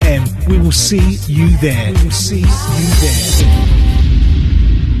We will see you there. We will see you there.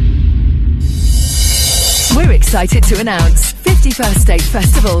 We're excited to announce 51st State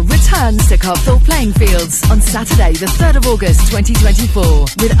Festival returns to Copthall Playing Fields on Saturday the 3rd of August 2024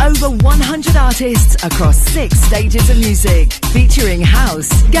 with over 100 artists across 6 stages of music featuring house,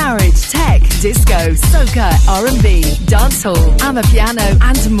 garage, tech, disco, soca, R&B, dancehall, amapiano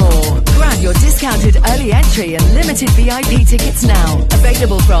and more. Grab your discounted early entry and limited VIP tickets now.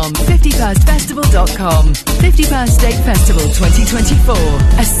 Available from 51stfestival.com. 51st State Festival 2024,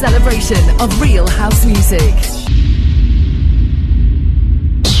 a celebration of real house music.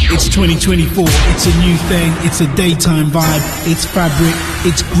 It's 2024, it's a new thing, it's a daytime vibe, it's Fabric,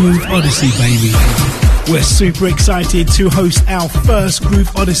 it's Groove Odyssey, baby. We're super excited to host our first Groove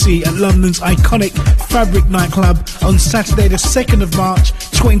Odyssey at London's iconic Fabric nightclub on Saturday the 2nd of March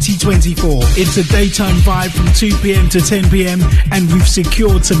 2024. It's a daytime vibe from 2 p.m. to 10 p.m. and we've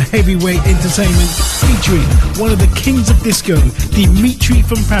secured some heavyweight entertainment featuring one of the kings of disco, Dimitri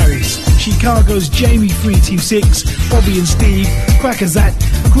from Paris, Chicago's Jamie 326, Bobby and Steve, Quackazat,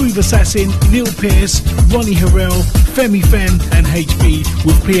 Groove Assassin, Neil Pearce, Ronnie Harrell, Femi Fem and HB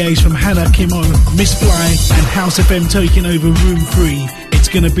with PAs from Hannah Kimo, Miss Fly and House FM taking over Room 3. It's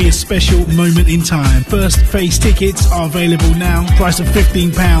going to be a special moment in time. First phase tickets are available now. Price of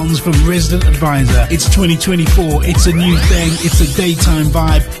 £15 from Resident Advisor. It's 2024. It's a new thing. It's a daytime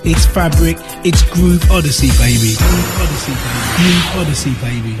vibe. It's Fabric. It's Groove Odyssey, baby. Groove Odyssey, baby. Groove Odyssey,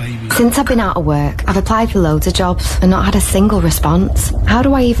 baby. Since I've been out of work, I've applied for loads of jobs and not had a single response. How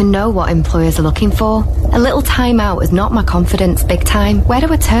do I even know what employers are looking for? A little time out has knocked my confidence big time. Where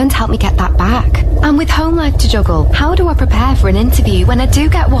do I turn to help me get that back? And with home life to juggle, how do I prepare for an interview when I do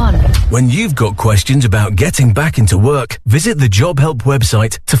get one? When you've got questions about getting back into work, visit the Job Help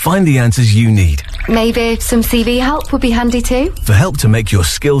website to find the answers you need. Maybe some CV help would be handy too. For help to make your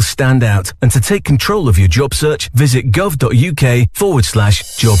skills stand out and to take control of your job search, visit gov.uk/job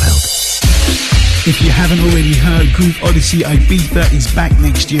help. If you haven't already heard, Groove Odyssey Ibiza is back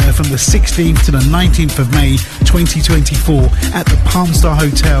next year from the 16th to the 19th of May 2024 at the Palm Star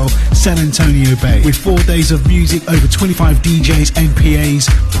Hotel, San Antonio Bay, with 4 days of music, over 25 DJs and PAs,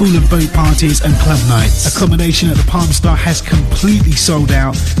 pool and boat parties and club nights. Accommodation at the Palm Star has completely sold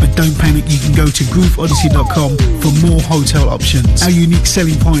out, but don't panic, you can go to grooveodyssey.com for more hotel options. Our unique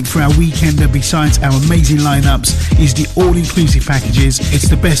selling point for our weekender, besides our amazing lineups, is the all-inclusive packages. It's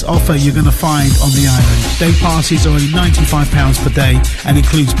the best offer you're going to find on the island. Day passes are only £95 per day and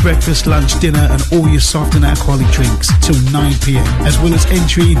includes breakfast, lunch, dinner and all your soft and alcoholic drinks till 9 p.m, as well as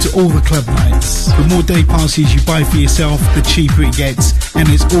entry into all the club nights. The more day passes you buy for yourself, the cheaper it gets, and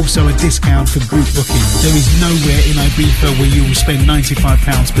there's also a discount for group booking. There is nowhere in Ibiza where you will spend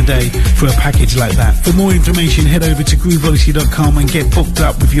 £95 per day for a package like that. For more information, head over to grooveodyssey.com and get booked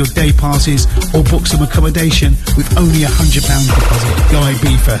up with your day passes or book some accommodation with only £100 deposit. Go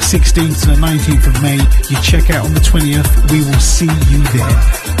Ibiza, 16th to the 19th of May. You check out on the 20th. We will see you there.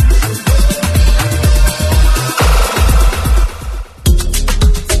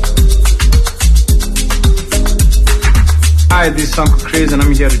 Hi, this is Uncle Chris and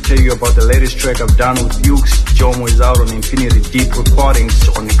I'm here to tell you about the latest track I've done with Ukes. Jomo is out on Infinity Deep Recordings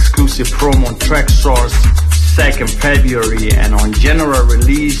on exclusive promo track source 2nd February and on general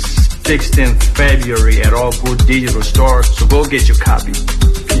release 16th February at all good digital stores. So go get your copy.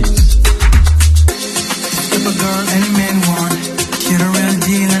 Peace. If a girl any man want, get a real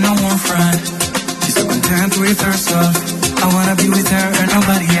deal and I won't front. She's so content with herself. I wanna be with her and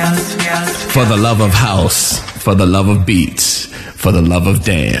nobody else. For the love of house, for the love of beats, for the love of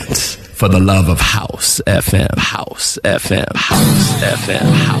dance, for the love of House FM, House FM, House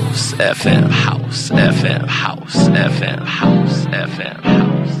FM, House FM, House FM, House FM, House FM,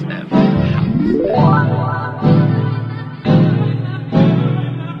 House FM.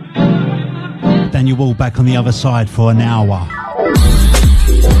 Daniel Wall back on the other side for an hour.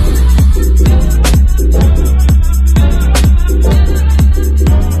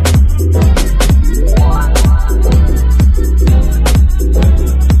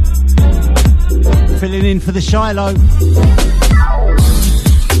 Filling in for the Shiloh.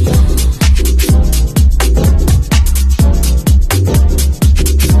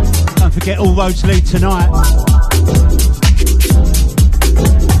 Don't forget all roads lead tonight.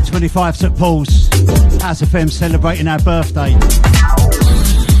 25 St Paul's. House FM celebrating our birthday.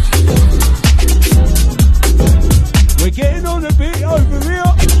 We're getting on a bit over here.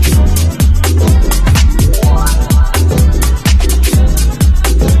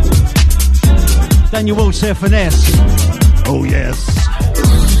 Daniel Wall, Sir Finesse. Oh yes.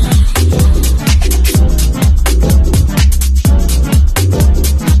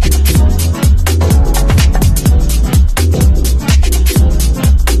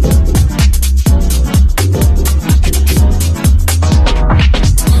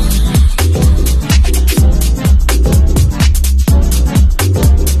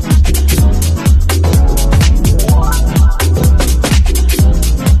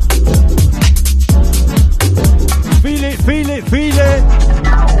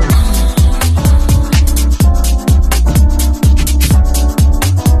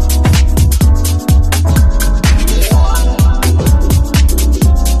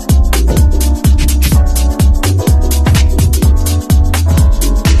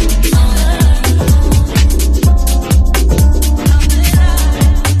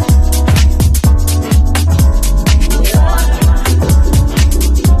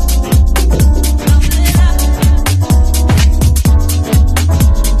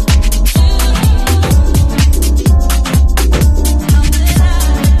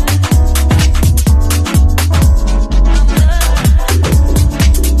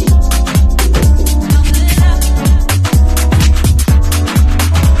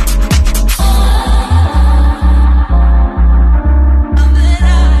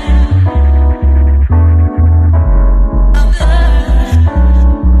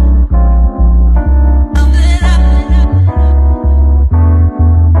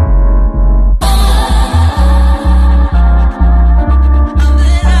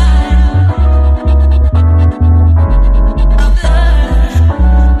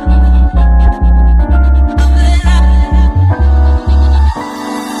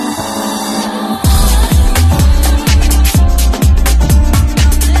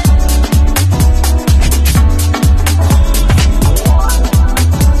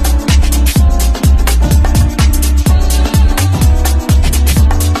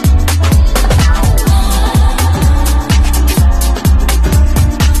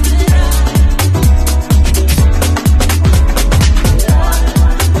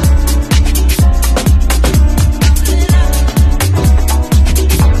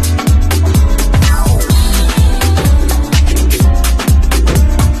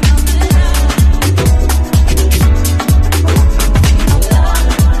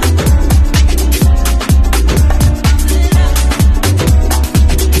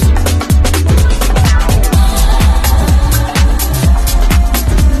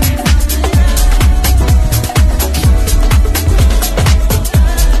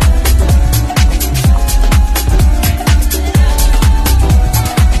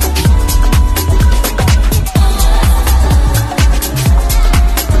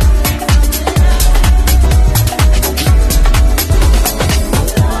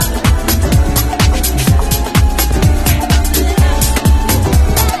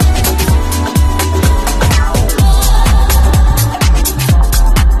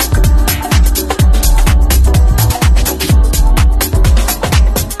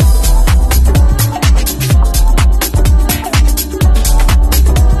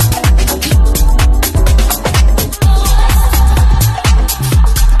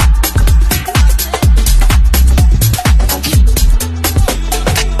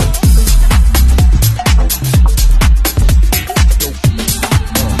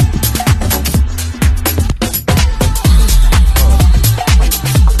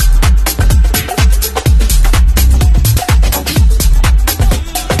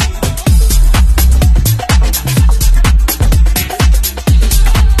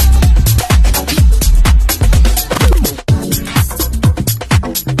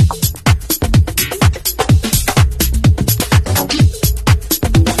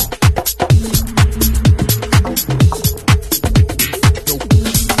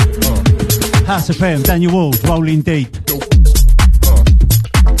 FM, Daniel Ward, Rolling Deep.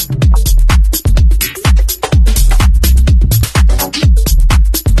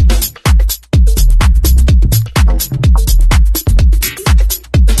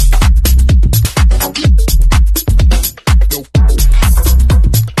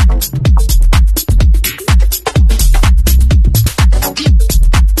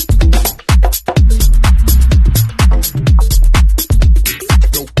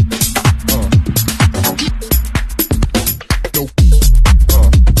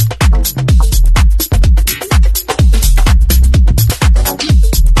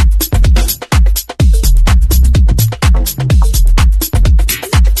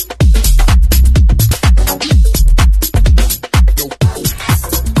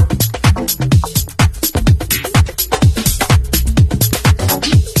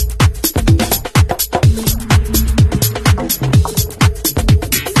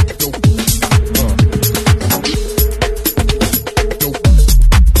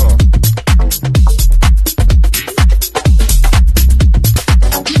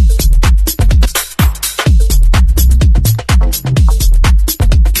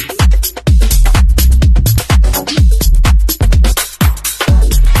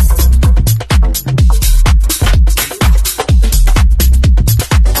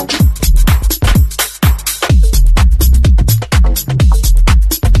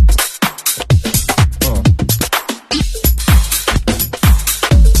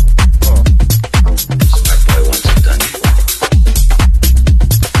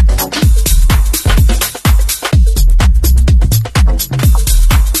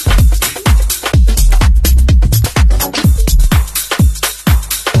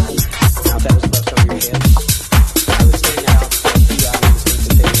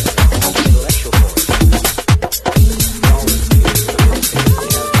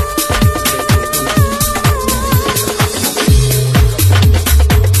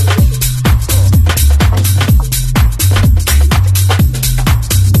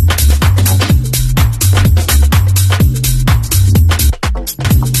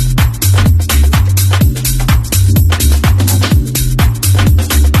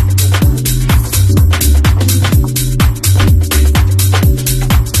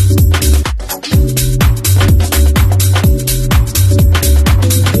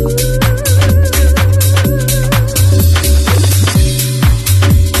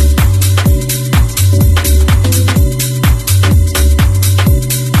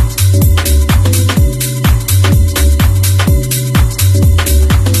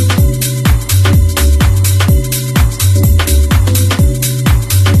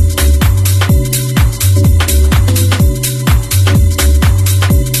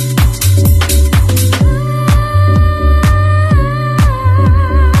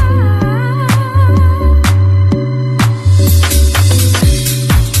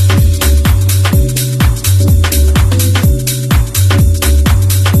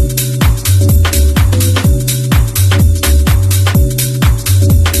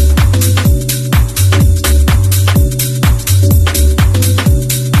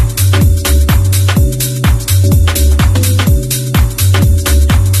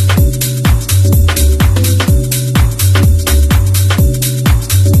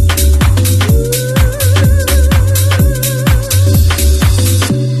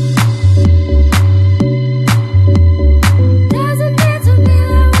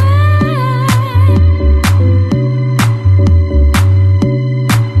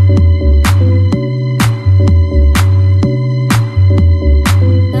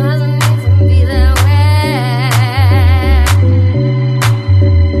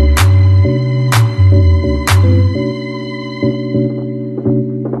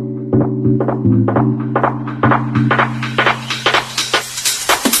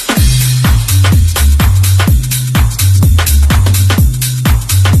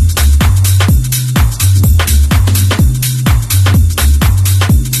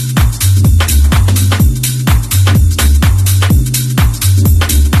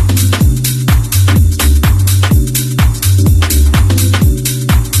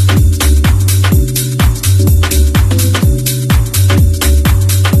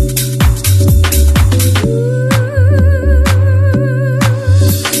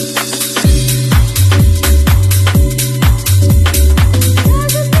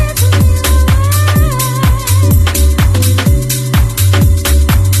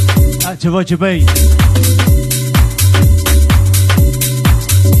 To Roger B.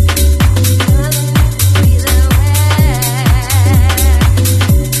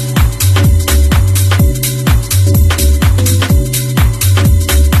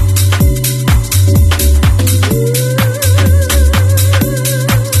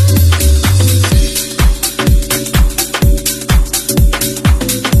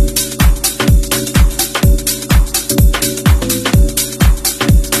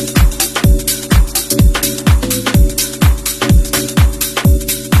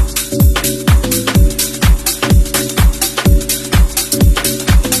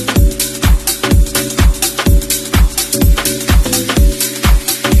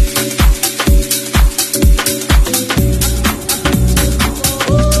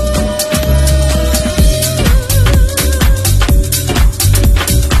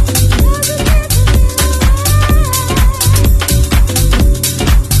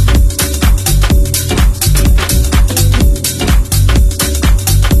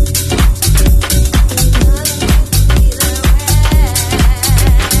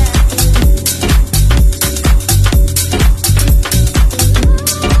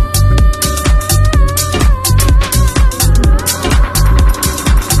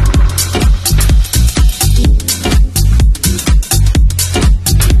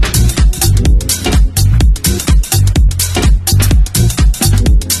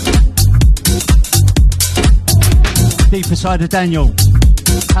 alongside Daniel.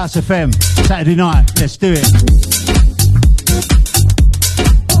 House FM, Saturday night. Let's do it.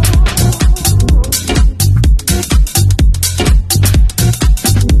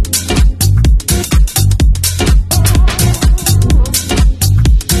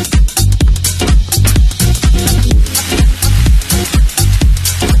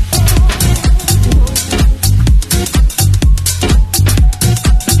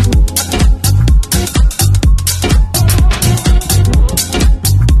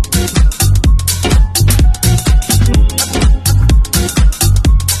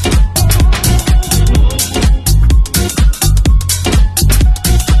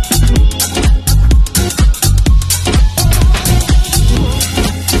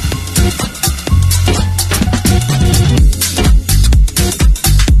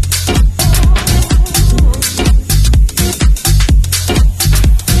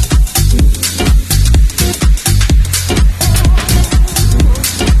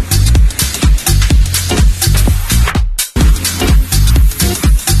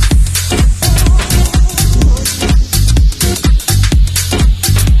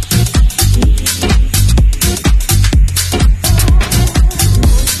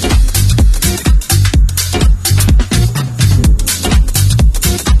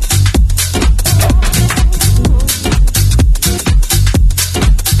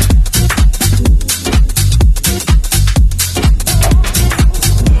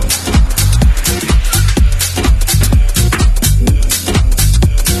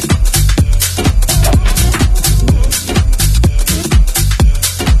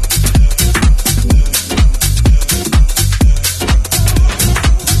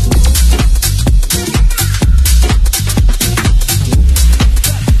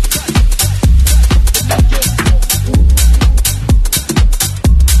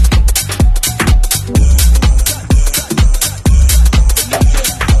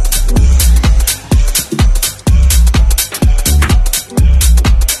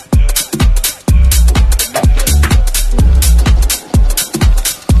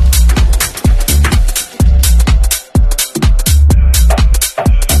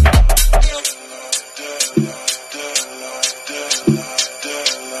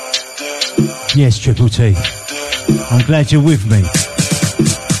 Yes, Triple T. I'm glad you're with me.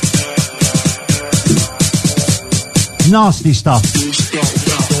 Nasty stuff.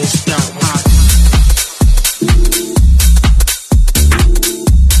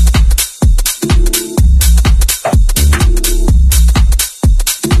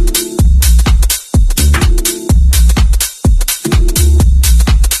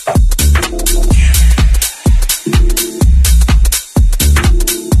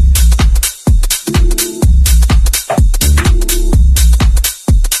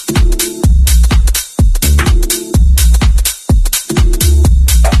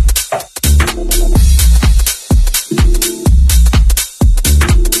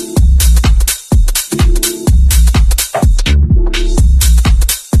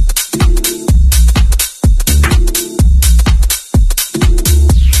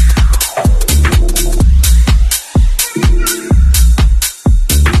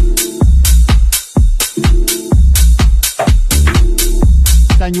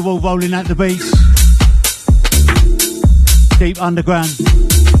 Daniel Wall rolling out the beats. Deep underground.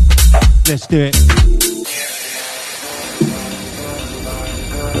 Let's do it.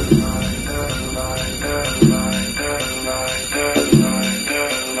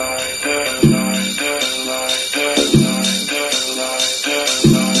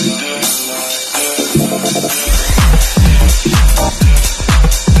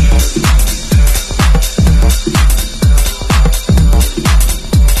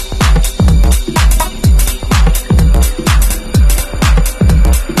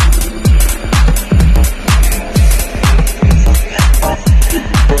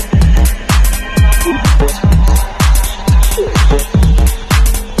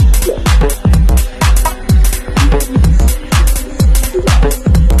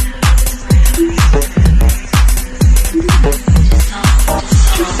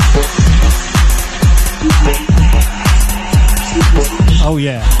 Oh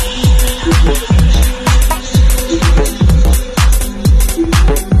yeah.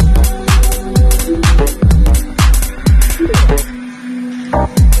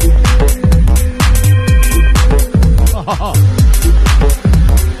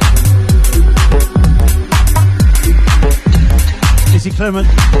 Izzy Clement,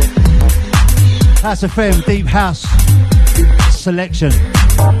 House FM, Deep House Selection.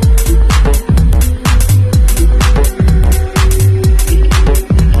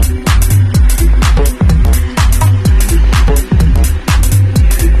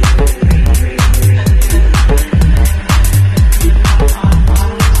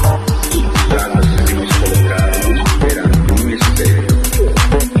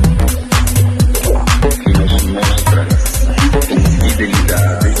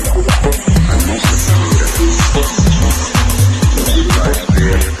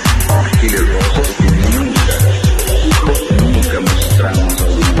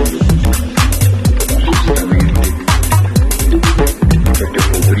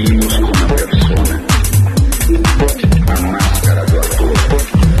 primos con una persona. La máscara do ator.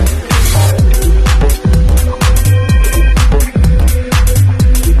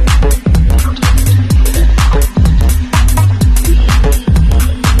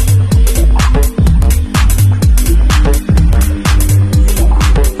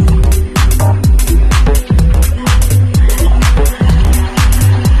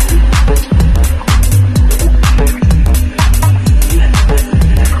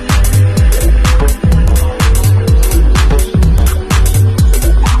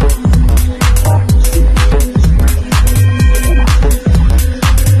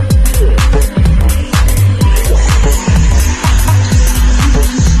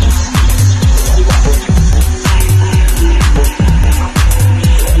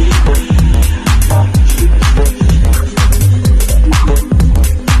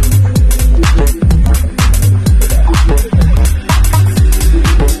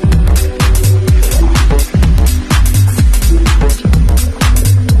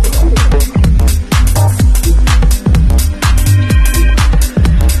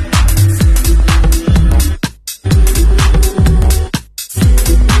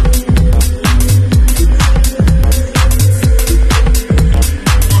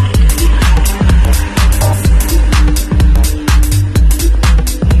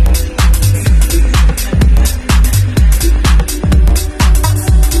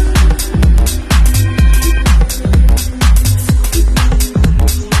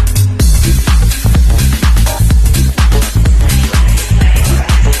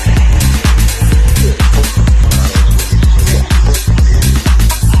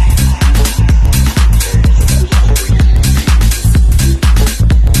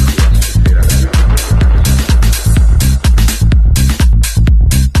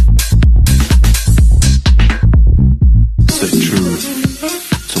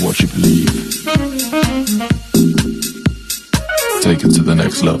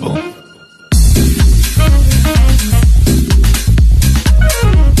 Level.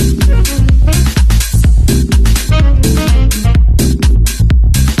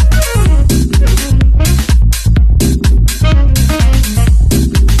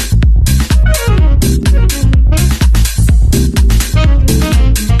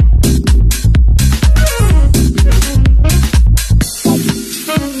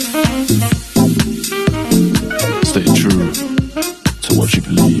 Stay true to what you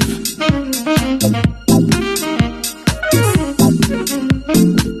believe.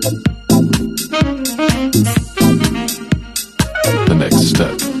 The next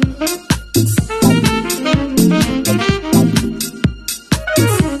step.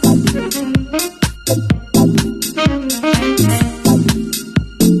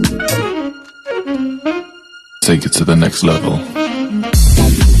 Take it to the next level.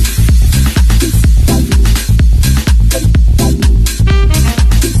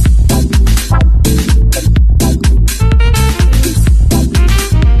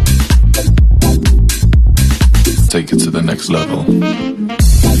 Take it to the next level.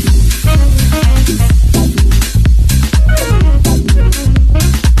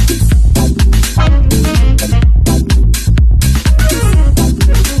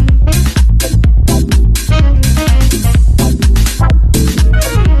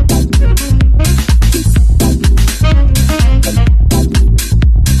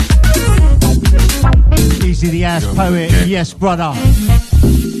 Easy the ass poet, yes brother.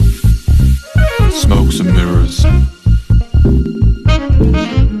 Smokes and mirrors.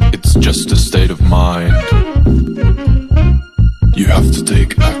 It's just a state of mind. You have to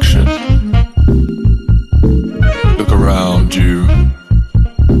take action. Look around you.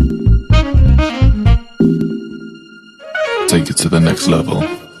 Take it to the next level.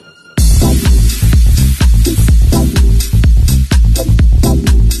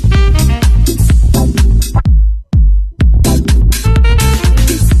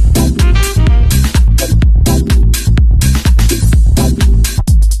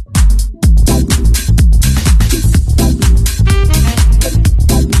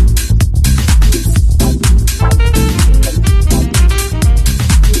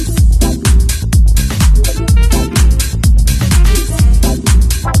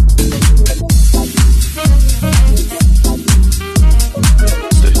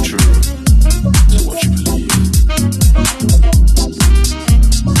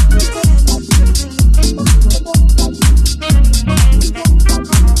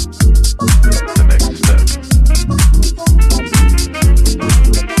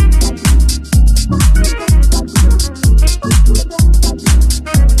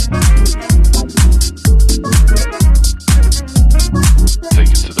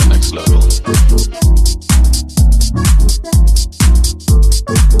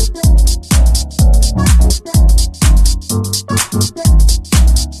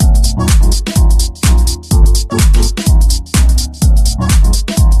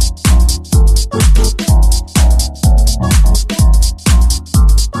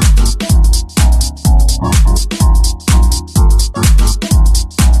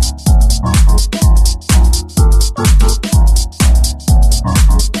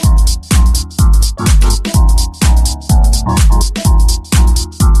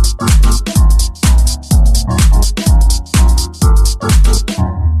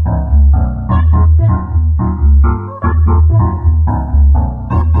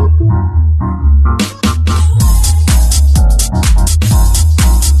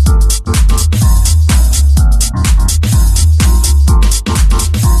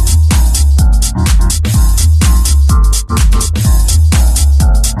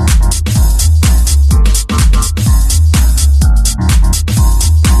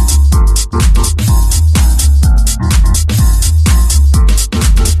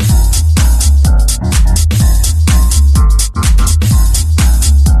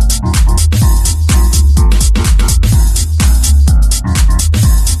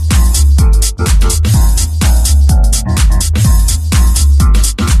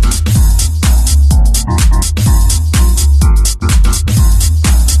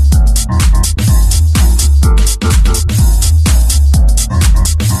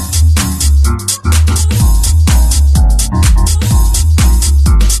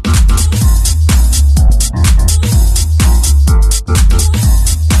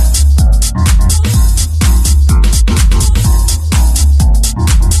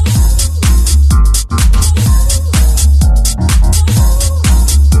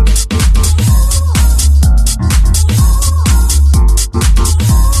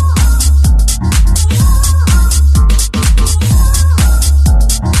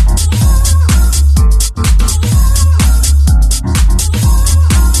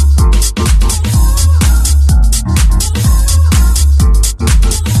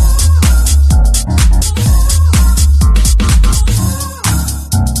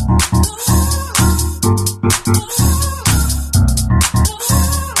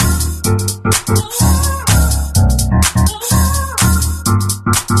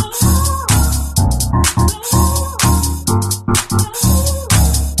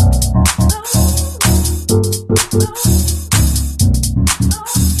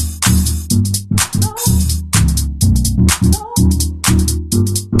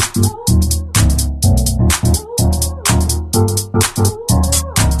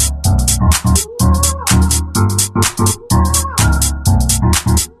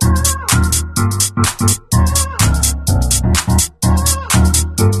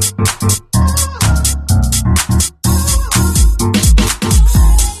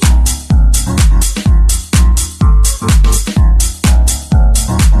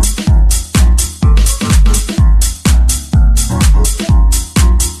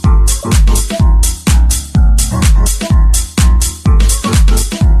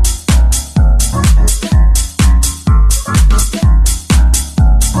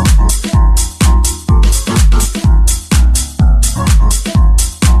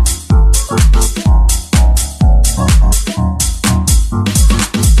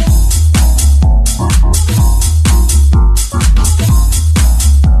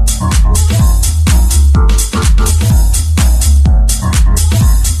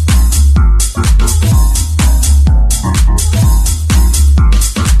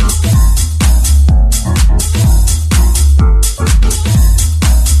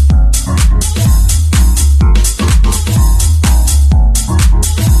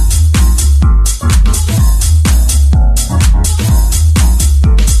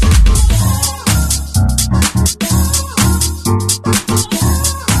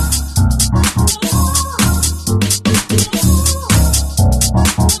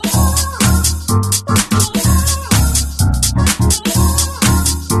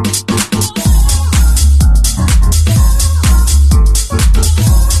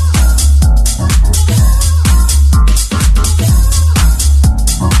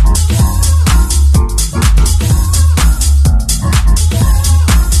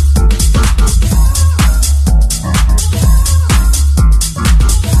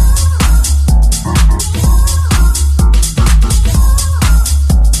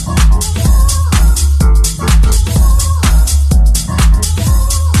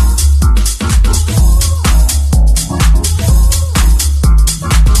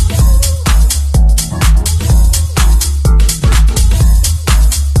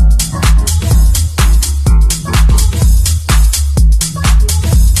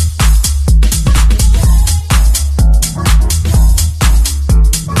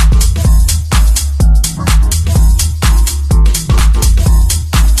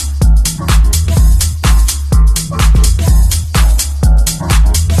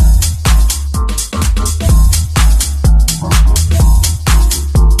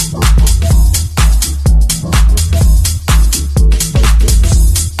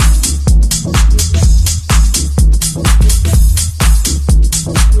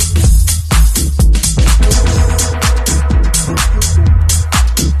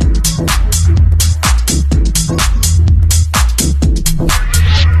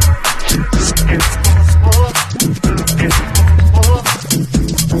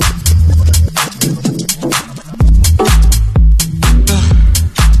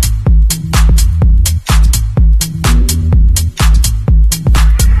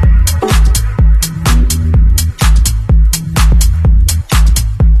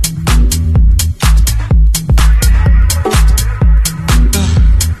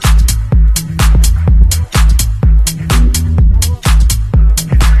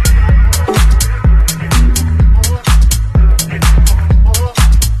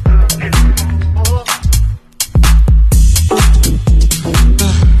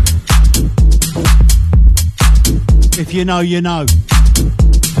 If you know, you know.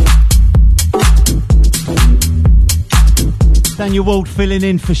 Daniel Wald filling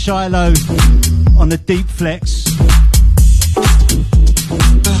in for Shiloh on the deep flex.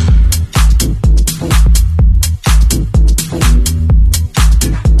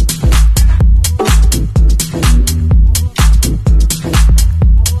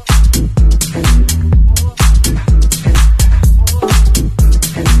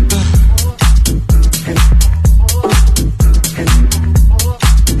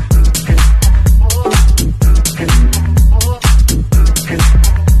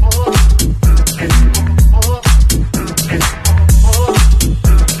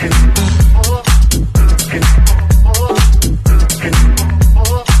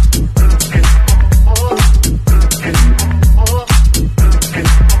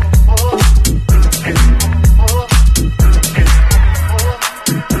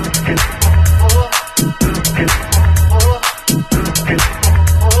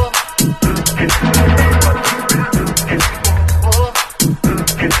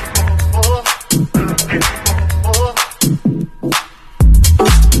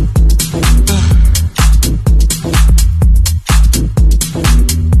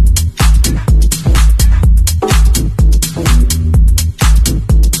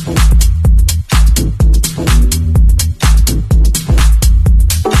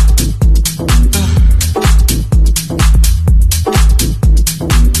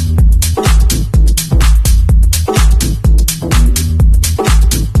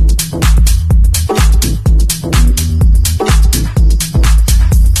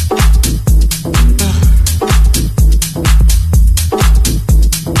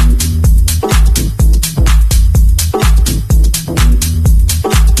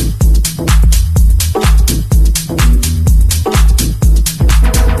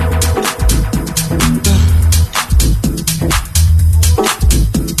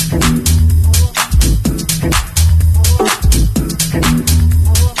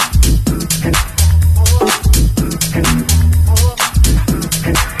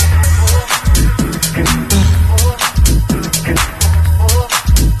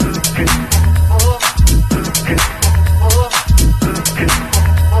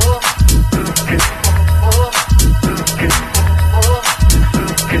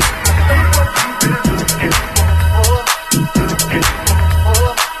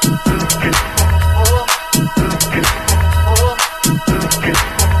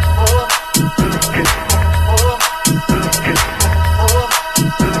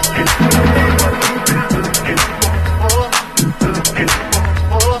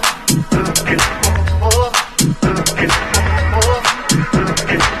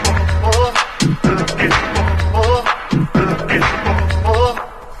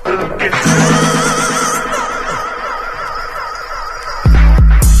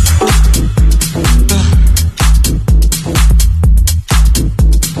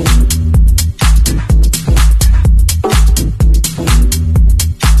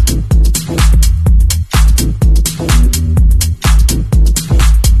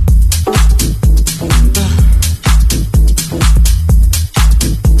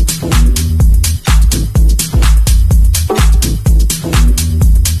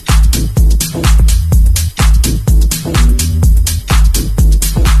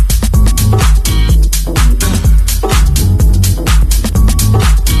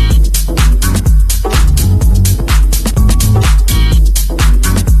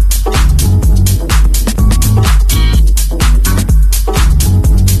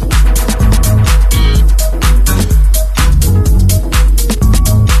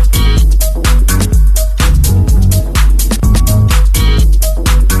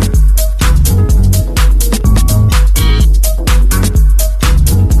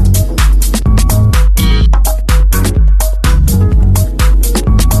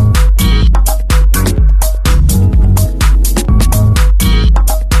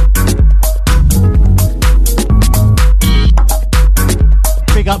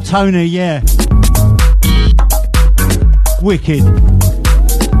 up Tony, yeah. Wicked.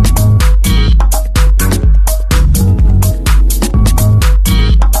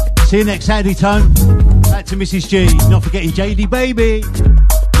 See you next Saturday, Tone. Back to Mrs. G. Not forgetting JD Baby.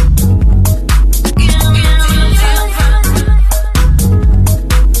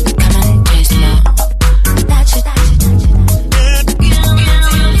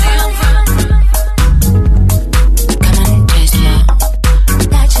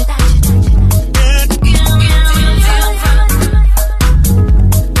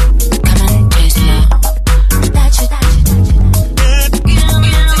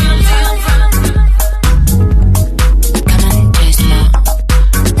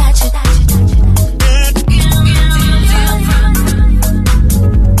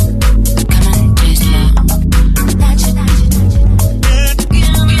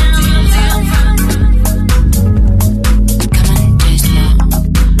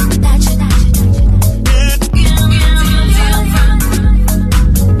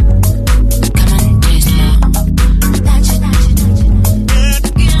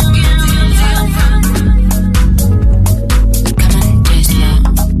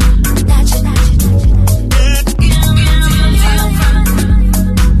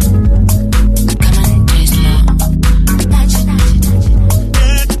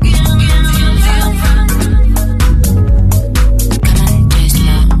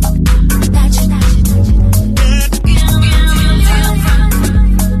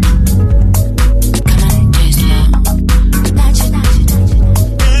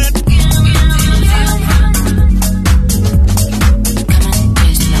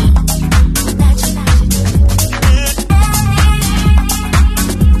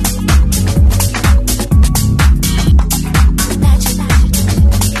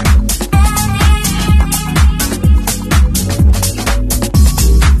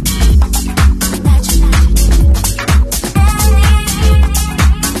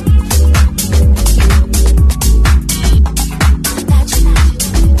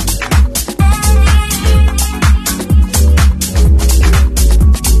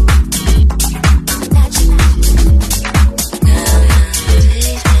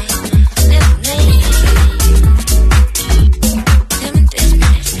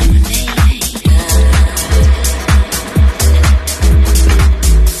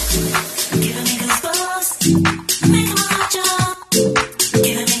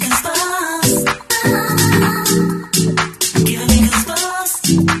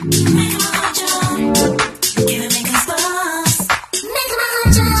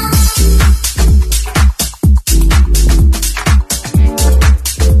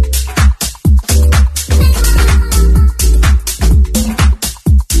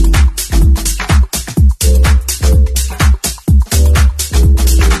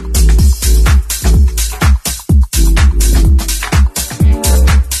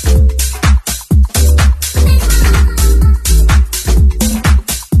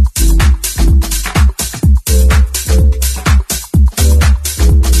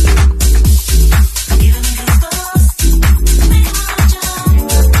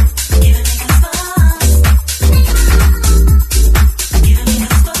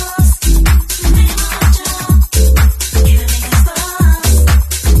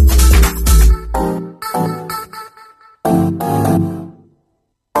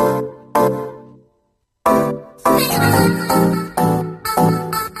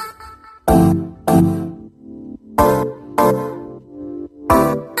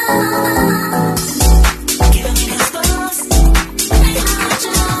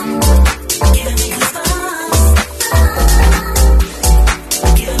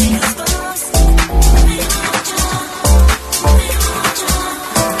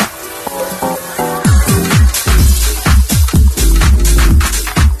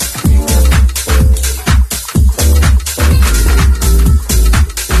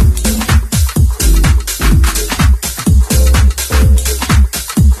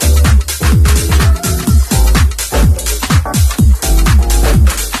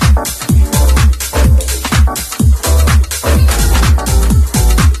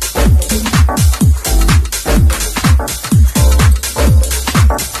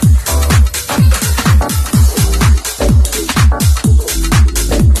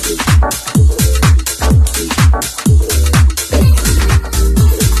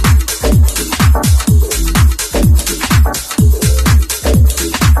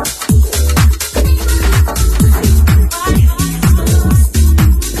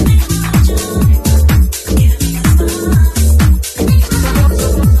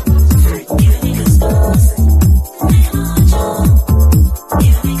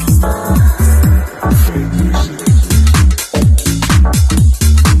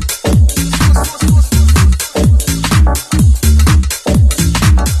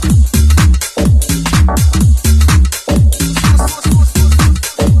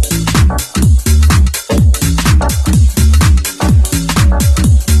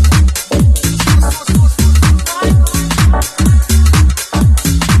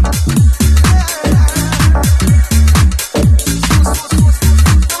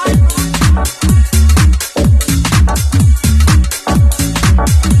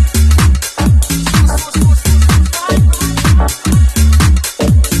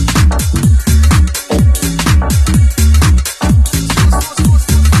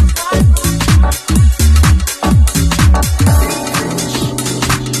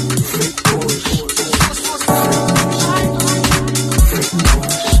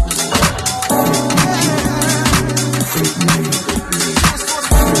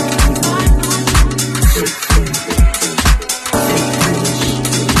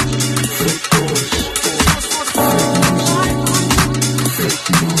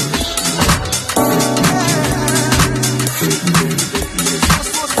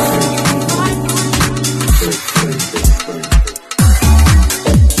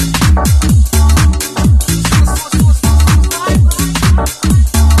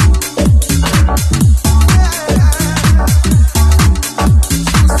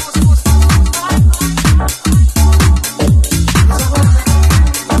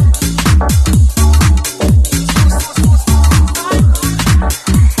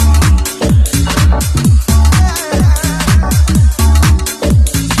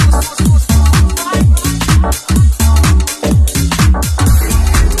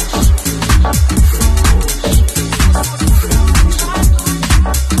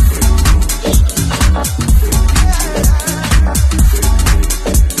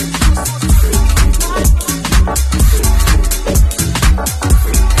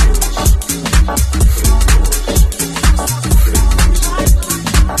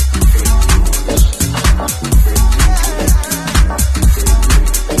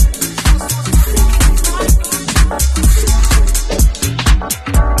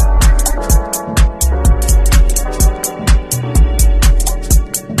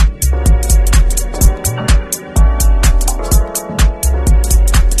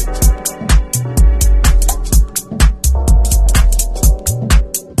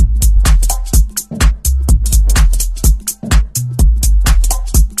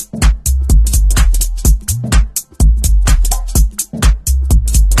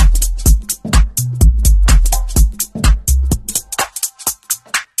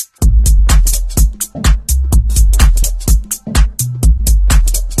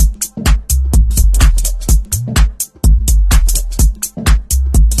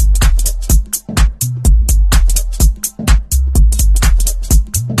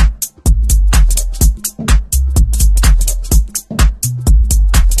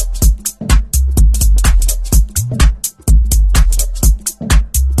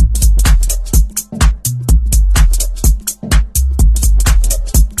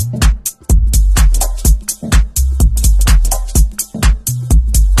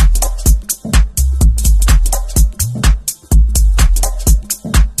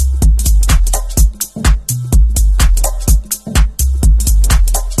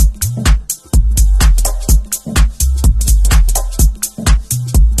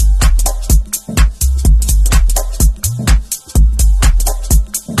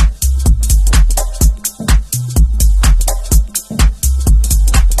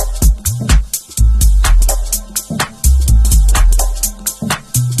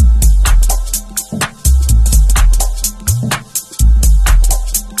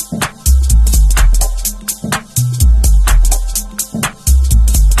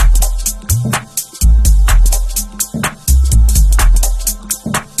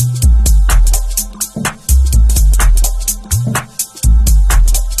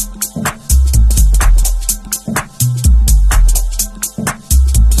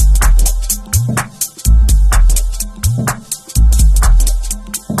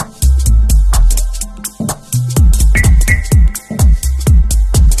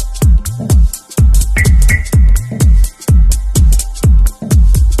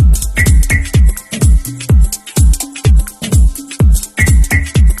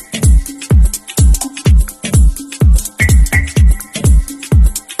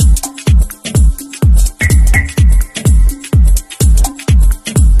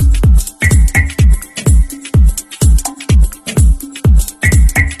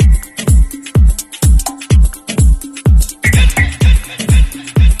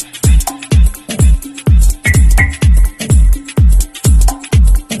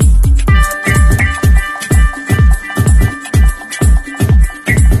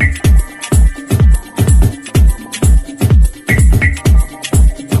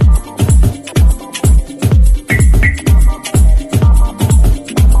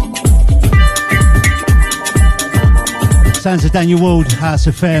 Sounds of Daniel Ward, House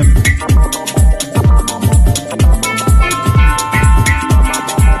FM.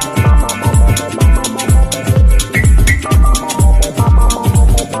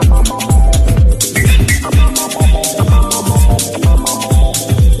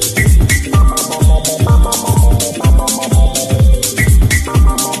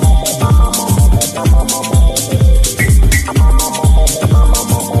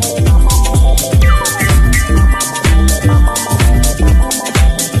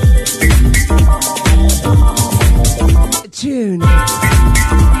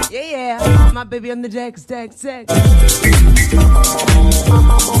 Baby on the decks.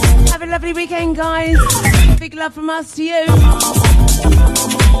 Have a lovely weekend, guys. Big love from us to you.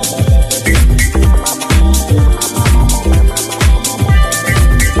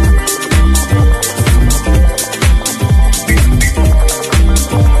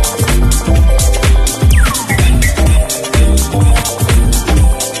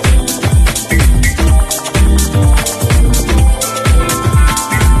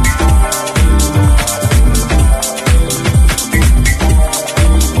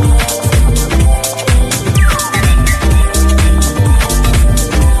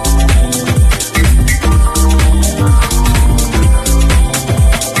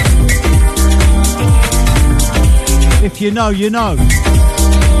 You know, you know.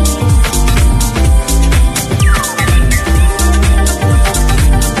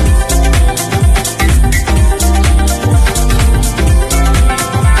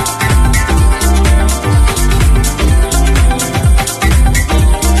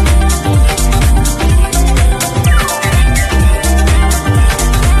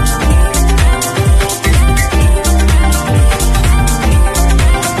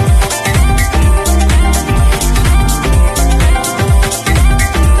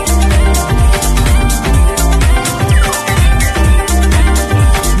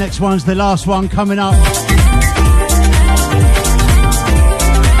 One's the last one coming up.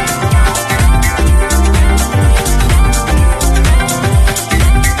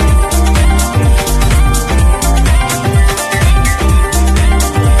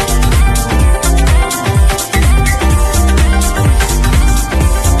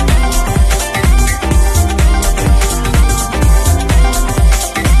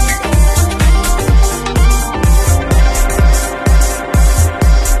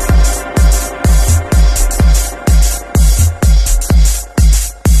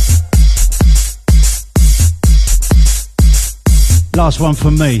 Last one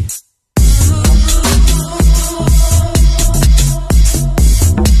from me.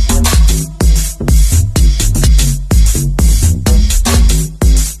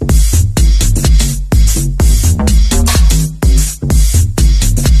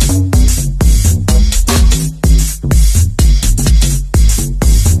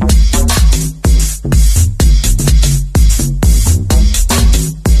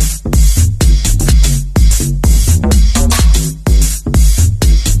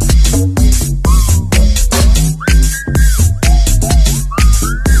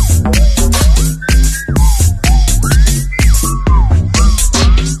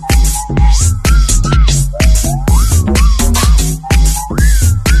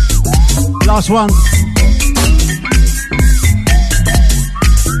 Last one.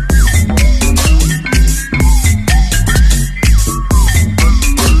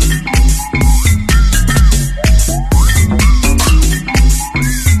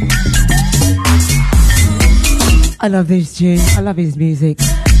 I love this tune. I love his music.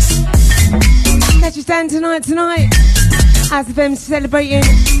 Catch us down tonight. House FM celebrating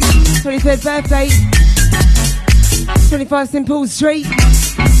 23rd birthday. 25 St Paul Street.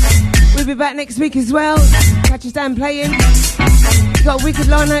 We'll be back next week as well. Catch us down playing. We've got a wicked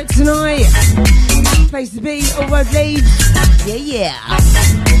line-up tonight. Place to be, all road leads. Yeah.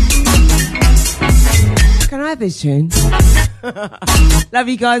 Can I have this tune? Love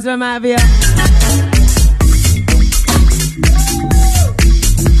you guys, I'm out of here.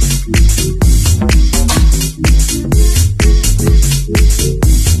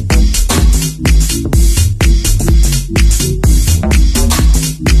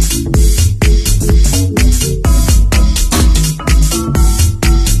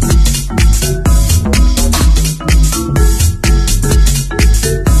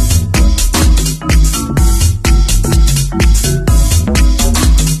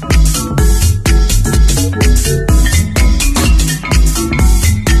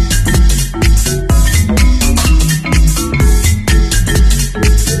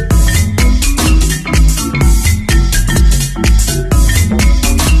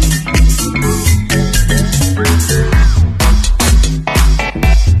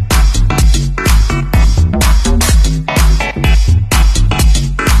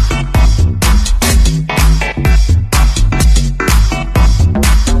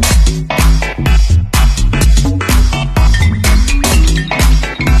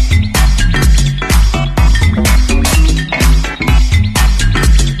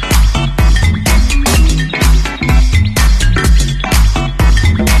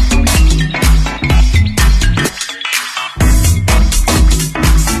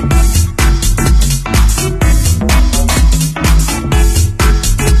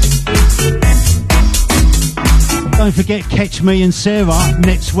 Don't forget, catch me and Sarah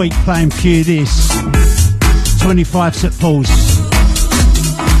next week playing Pure This. 25 St Paul's.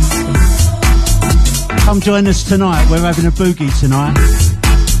 Come join us tonight. We're having a boogie tonight.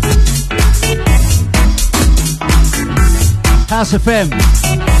 House FM.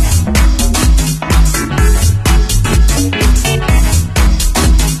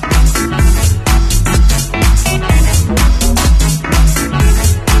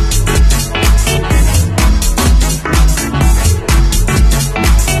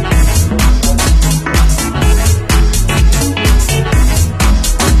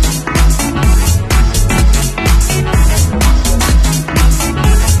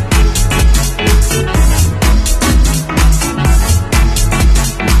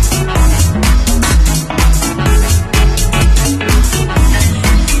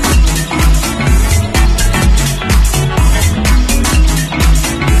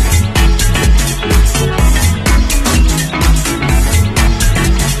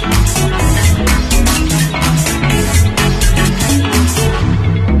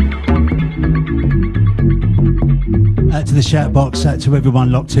 Chat box out to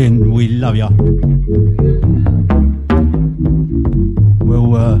everyone locked in. We love ya.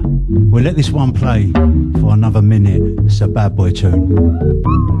 We'll let this one play for another minute. It's a bad boy tune.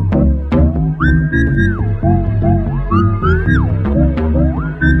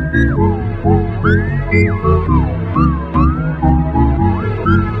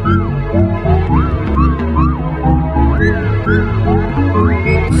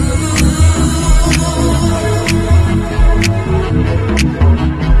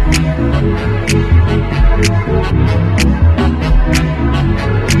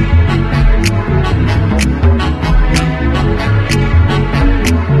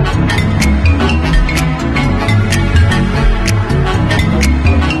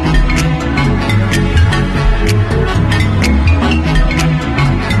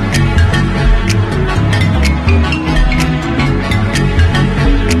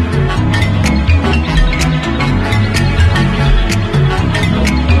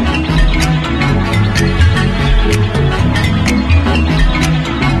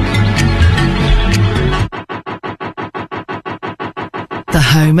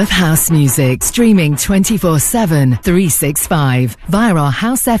 Home of house music, streaming 24/7, 365 via our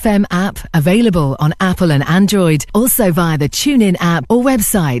House FM app, available on Apple and Android, also via the TuneIn app or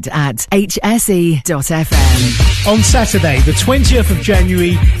website at hse.fm. On Saturday, the 20th of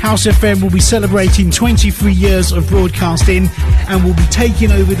January, House FM will be celebrating 23 years of broadcasting and will be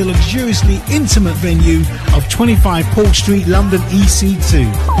taking over the luxuriously intimate venue of 25 Paul Street, London EC2.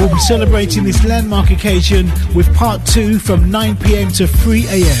 We'll be celebrating this landmark occasion with part 2 from 9 p.m. to 3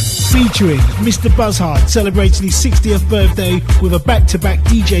 a.m. featuring Mr. Buzzhard celebrating his 60th birthday with a back-to-back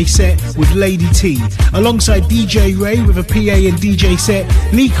DJ set with Lady T, alongside DJ Ray with a PA and DJ set,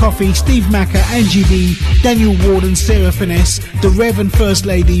 Lee Coffey, Steve Macker, Angie B, Daniel Warden, Sarah Finesse, The Rev and First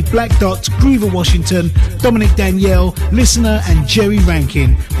Lady, Black Dot, Groover Washington, Dominic Danielle, Listener and Jerry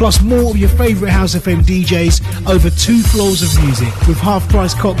Rankin, plus more of your favourite House FM DJs over 2 floors of music with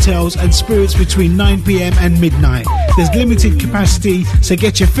half-price cocktails and spirits between 9 p.m. and midnight. There's limited capacity, so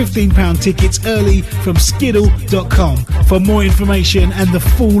get your £15 tickets early from skiddle.com. For more information and the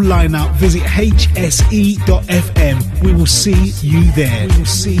full lineup, visit hse.fm. We will see you there. We will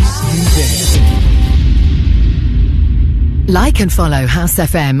see you there. Like and follow House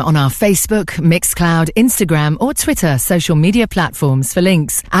FM on our Facebook, Mixcloud, Instagram or Twitter social media platforms for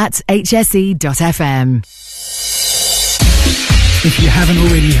links at hse.fm. If you haven't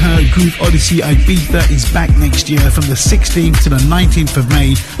already heard, Groove Odyssey Ibiza is back next year from the 16th to the 19th of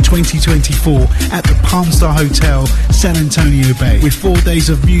May 2024 at the Palmstar Hotel, San Antonio Bay, with 4 days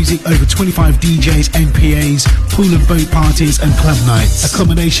of music, over 25 DJs, MPAs, pool and boat parties and club nights.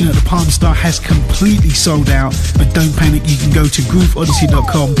 Accommodation at the Palmstar has completely sold out, but don't panic, you can go to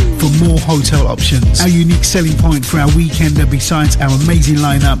grooveodyssey.com for more hotel options. Our unique selling point for our weekender, besides our amazing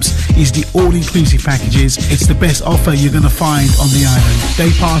lineups, is the all-inclusive packages. It's the best offer you're going to find on the island.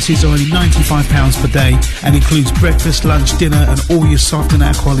 Day passes are only £95 per day and includes breakfast, lunch, dinner and all your soft and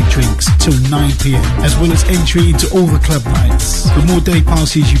alcoholic drinks till 9 p.m, as well as entry into all the club nights. The more day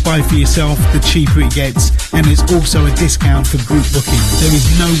passes you buy for yourself, the cheaper it gets, and there's also a discount for group booking. There is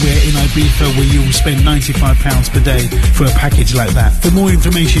nowhere in Ibiza where you will spend £95 per day for a package like that. For more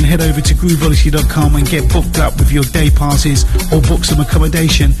information, head over to grooveodyssey.com and get booked up with your day passes or book some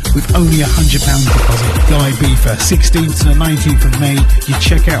accommodation with only £100 deposit. Go Ibiza, 16th to the 19th of May. You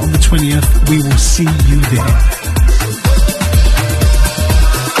check out on the 20th. We will see you there.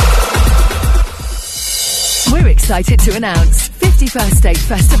 We're excited to announce 51st State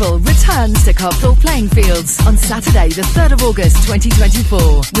Festival returns to Copthall Playing Fields on Saturday the 3rd of August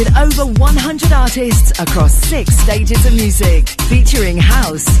 2024 with over 100 artists across 6 stages of music featuring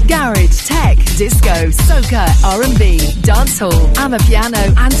house, garage, tech, disco, soca, R&B, dancehall,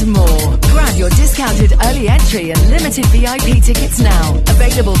 amapiano and more. Grab your discounted early entry and limited VIP tickets now.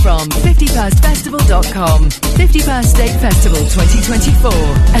 Available from 51stfestival.com. 51st State Festival 2024,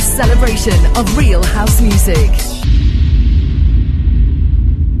 a celebration of real house music.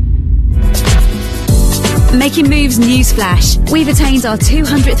 Making Moves Newsflash. We've attained our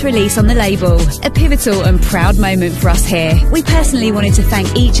 200th release on the label. A pivotal and proud moment for us here. We personally wanted to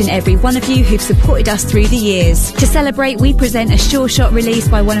thank each and every one of you who've supported us through the years. To celebrate, we present a sure shot release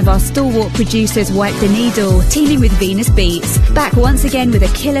by one of our stalwart producers, Wipe the Needle, teaming with Venus Beats. Back once again with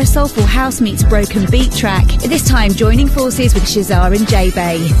a killer soulful house meets broken beat track. This time joining forces with Shazar and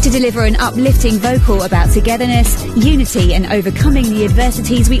J-Bay to deliver an uplifting vocal about togetherness, unity and overcoming the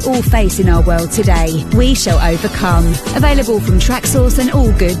adversities we all face in our world today. We shall overcome. Available from Tracksource and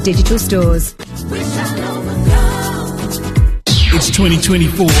all good digital stores. It's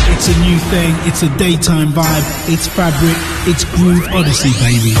 2024, it's a new thing, it's a daytime vibe, it's fabric, it's Groove Odyssey,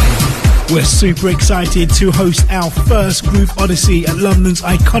 baby. We're super excited to host our first Groove Odyssey at London's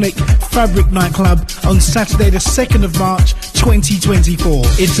iconic Fabric nightclub on Saturday the 2nd of March 2024.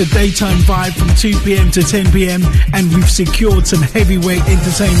 It's a daytime vibe from 2 p.m. to 10 p.m. and we've secured some heavyweight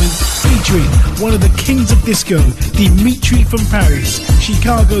entertainment featuring one of the kings of disco, Dimitri from Paris,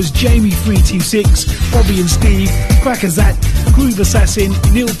 Chicago's Jamie 326, Bobby and Steve, Quackazat, Groove Assassin,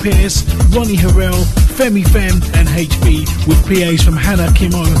 Neil Pierce, Ronnie Harrell, Femi Fem and HB with PAs from Hannah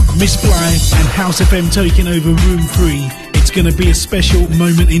Kimono, Miss Fly and House FM taking over Room 3. It's going to be a special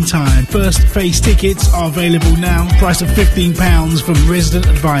moment in time. First phase tickets are available now. Price of £15 from Resident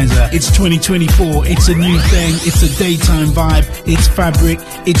Advisor. It's 2024. It's a new thing. It's a daytime vibe. It's fabric.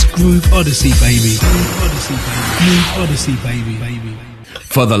 It's Groove Odyssey, baby. Groove Odyssey, baby. Groove Odyssey, baby.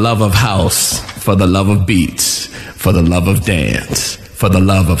 For the love of house, for the love of beats, for the love of dance, for the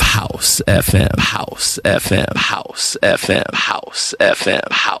love of house FM, house FM, house FM, house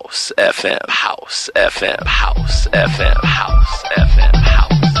FM, house FM, house FM, house FM, house FM,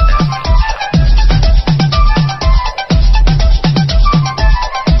 house FM.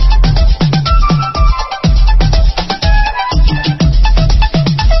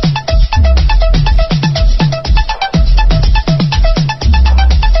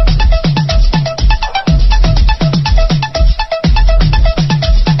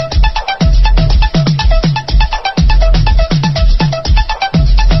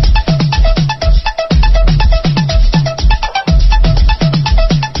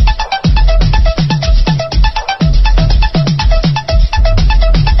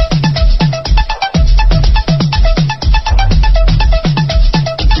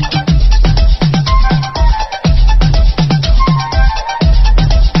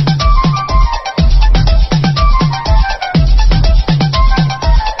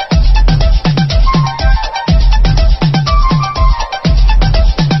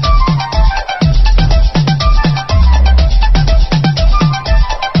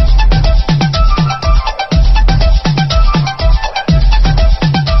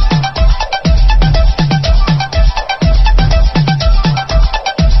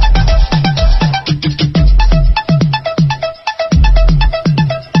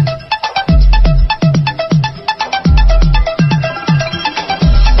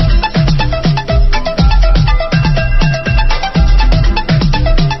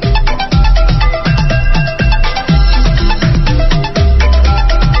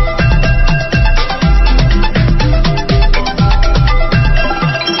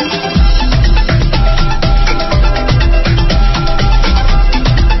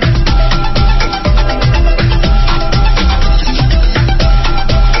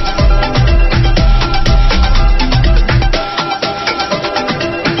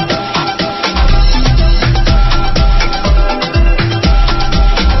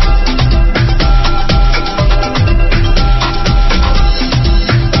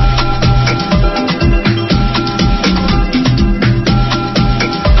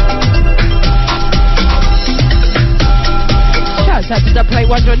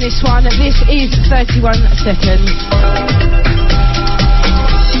 On this one, this is 31 seconds.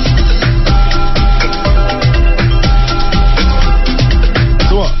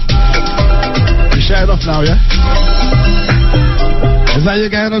 So what? You shut it off now, yeah? Is that your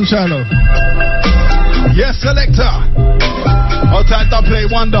guy on channel? Yes, selector. Outside Double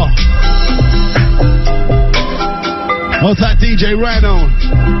Wonder. Outside DJ Rhino.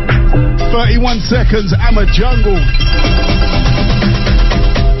 31 seconds, I'm a jungle.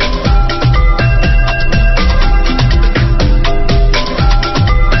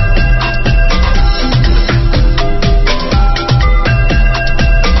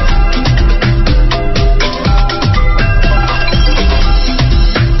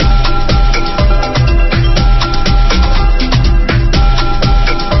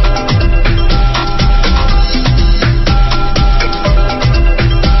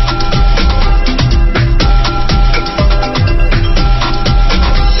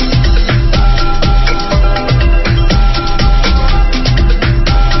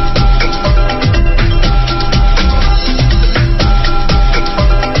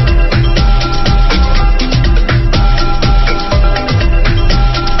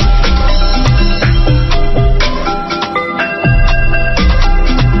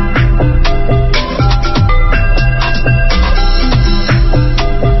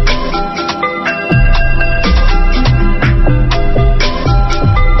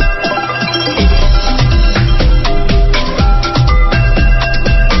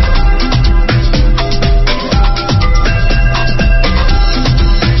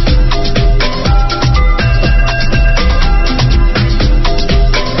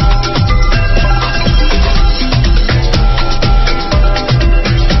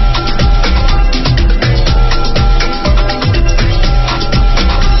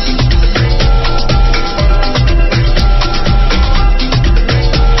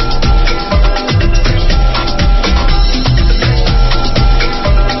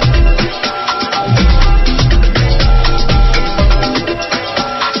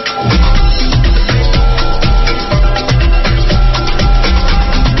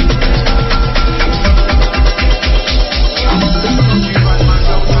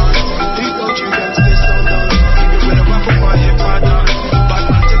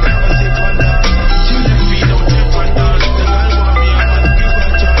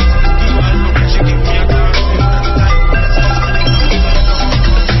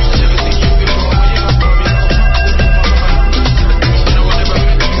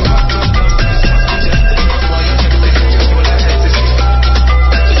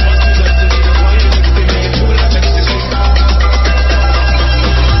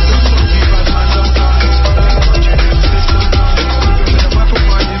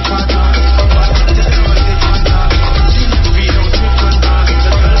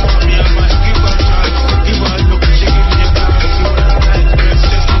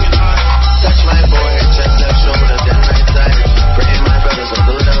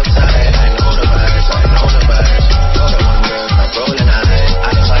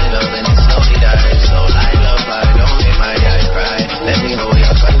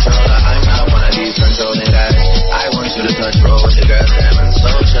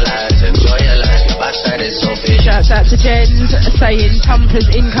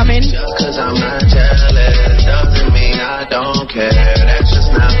 Letters incoming. Just 'cause I'm not jealous doesn't mean I don't care. That's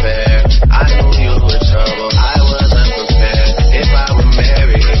just not fair. I knew you were trouble. I wasn't prepared. If I were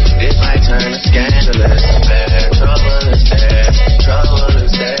married, this might turn scandalous. Fair. Trouble is there. Trouble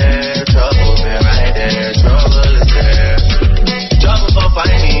is there. Trouble been right there. Trouble is there. Trouble go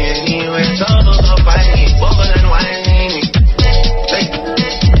find me anywhere. Trouble go find me. Bubble and whine me. Hey.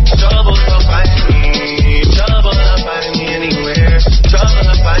 Trouble go find me. Trouble will find me anywhere. Trouble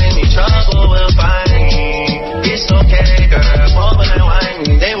will find me. Trouble will find me. It's okay, girl. Bubble and whine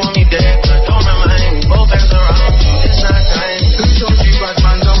me. They want me dead, but don't remind me. Both hands around me. It's not time. Who told you bad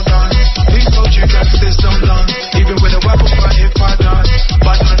man don't dance? Who told you gangsters don't dance? Even with a weapon fight if I dance.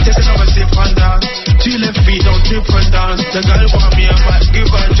 Bad man take another sip and dance. 2 left feet don't trip and dance. The girl want me, I might give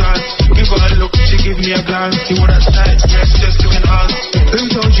her a chance. Give her a look, she give me a glance. See what I tight dress just to enhance. Who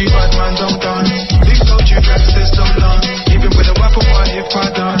told you bad man don't dance? Who told you gangsters don't dance? Even with a weapon fight if I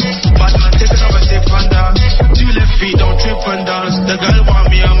dance. Bad man take another sip and dance. 2 left feet don't trip and dance. The girl want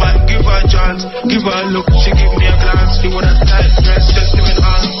me, I might give her a chance. Give her a look, she give me a glance. See what I tight dress just to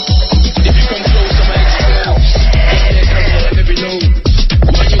enhance. If you come close, I might explode. Got a heavy load.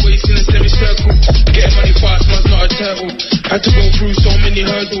 Mind your waist in a semicircle. Getting money fast, man's not a turtle. Had to go through so many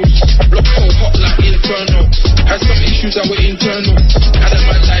hurdles. Block so hot like inferno. Had some issues that were internal. Had in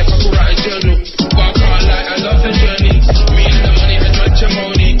my life, I could write a journal. But I can't lie, I love the journey. Me and the money had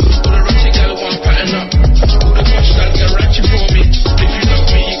matrimony. All the ratchet gal want pattern up. All the posh gal get ratchet for me. If you love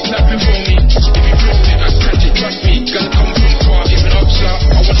me, you clapping for me. If you float it, I catch it, trust me. Gal come from far, even upstart.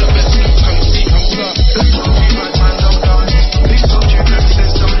 I want the best look, come see, I'm start. Who told you bad man don't dance? Who told you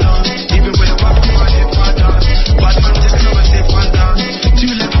gangsters don't dance? Even with a weapon fight if I dance. Bad man take another sip and dance.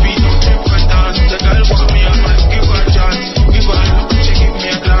 2 left feet don't trip and dance. The girl want me, I might give her a chance. Give her a look, she give me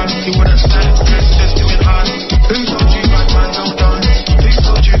a glance. See what I stand, dress just to enhance. Who told you bad man don't dance? Who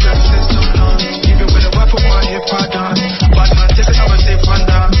told you gangsters don't dance? Even with a weapon fight if I dance. Bad man take another sip and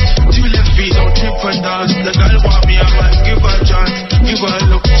dance. 2 left feet don't trip and dance. The girl want me, I might give her a chance. Give her a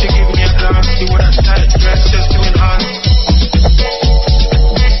look, she give me a glance. See what I stand, dress just to enhance.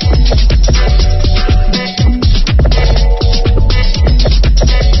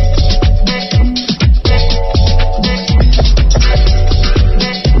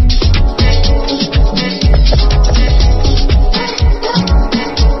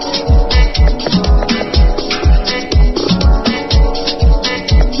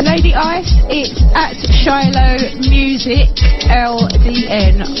 Lady Ice, it's at Shiloh Music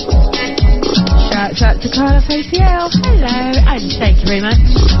LDN. Shouts out to Carla Faciel. Hello, and thank you very much.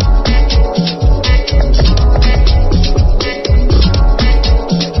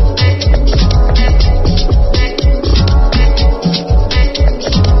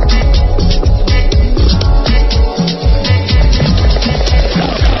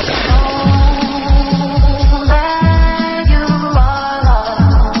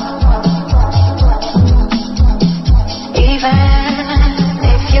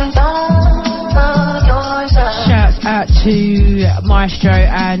 To Maestro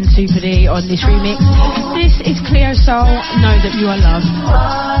and Super D on this remix. This is Cleo Soul, Know That You Are Loved.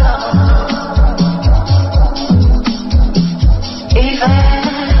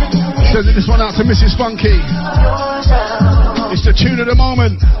 Sending this one out to Mrs. Funky. It's the tune of the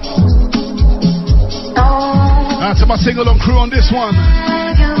moment. Out to my sing-along crew on this one.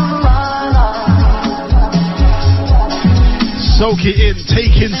 Soak it in,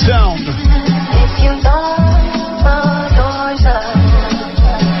 take in sound.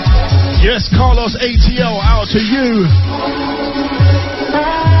 Yes, Carlos ATL, out to you.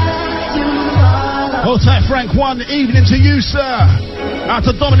 Hold tight, Frank 1, evening to you, sir. Out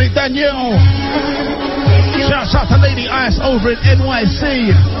to Dominic Danielle. Shouts out to Lady Ice over in NYC.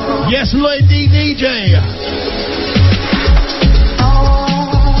 Yes, Lloyd D DJ.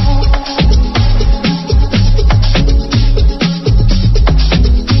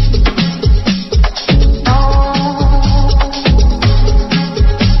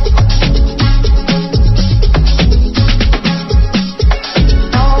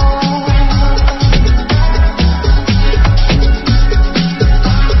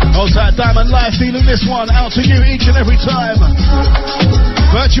 Diamond Live, feeling this one out to you each and every time.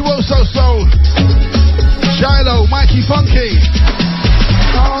 Virtuoso Soul, Shiloh, Mikey Funky.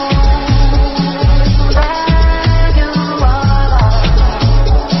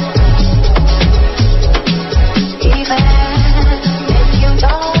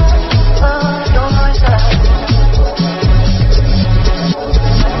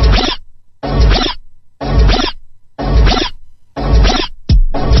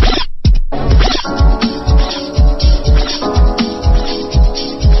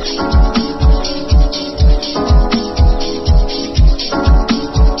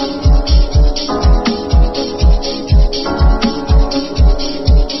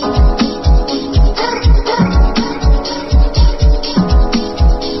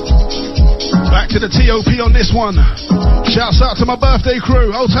 to the TOP on this one. Shouts out to my birthday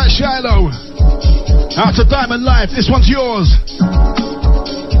crew. Old tight Shiloh. Out to Diamond Life. This one's yours.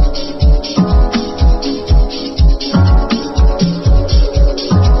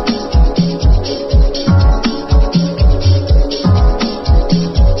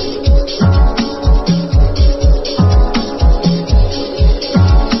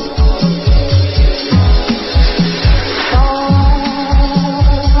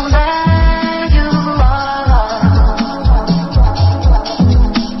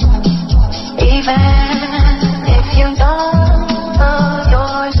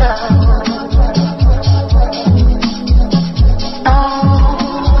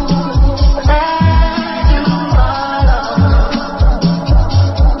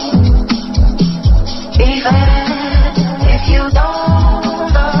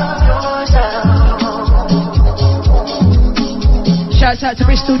 Out to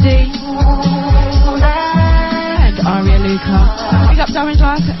Bristol D and Aria Luca. Big up Darren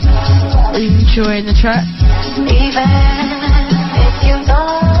Clark. Enjoying the track. Even if you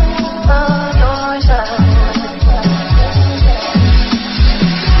don't love yourself.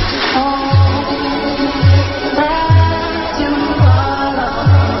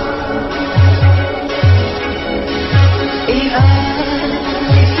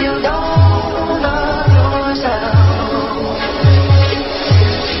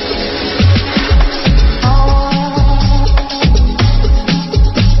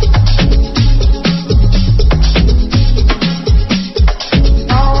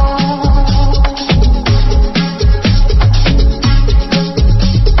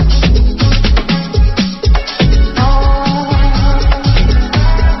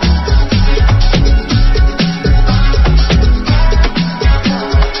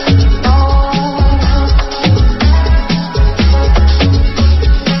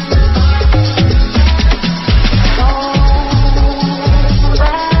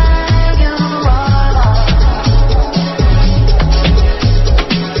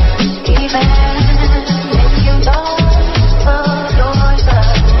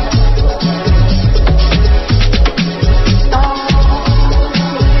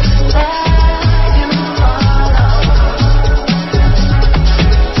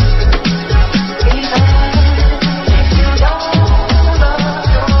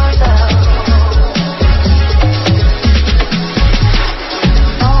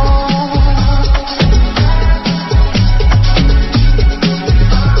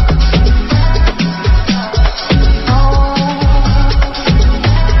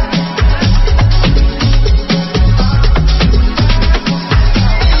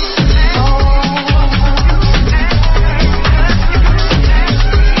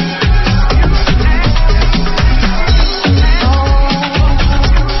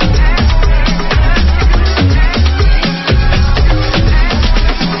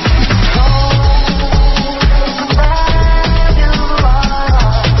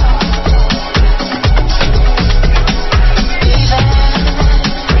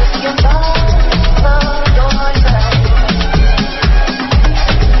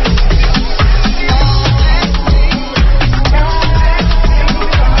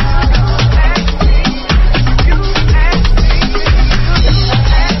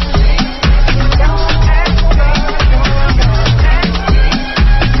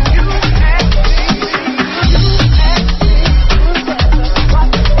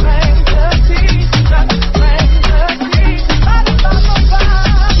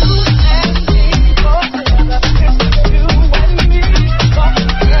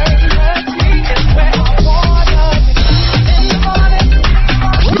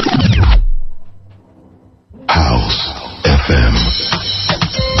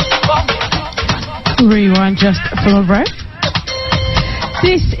 Just from a breath.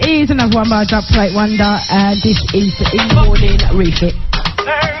 This is another one by Dub Plate Wonder, and this is In the Morning Refit.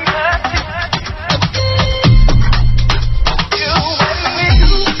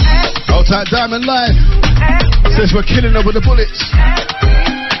 Old tight Diamond Life says we're killing her with the bullets.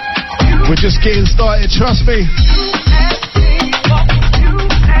 We're just getting started, trust me.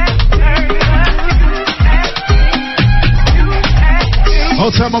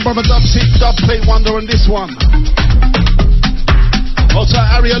 I'll tell my brother Dub Plate Wonder on this one. I'll tell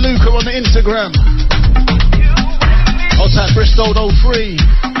Aria Luca on the Instagram. I'll tell Bristol 03.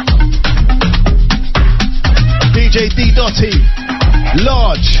 DJ D Dotty.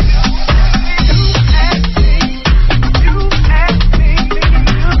 Large.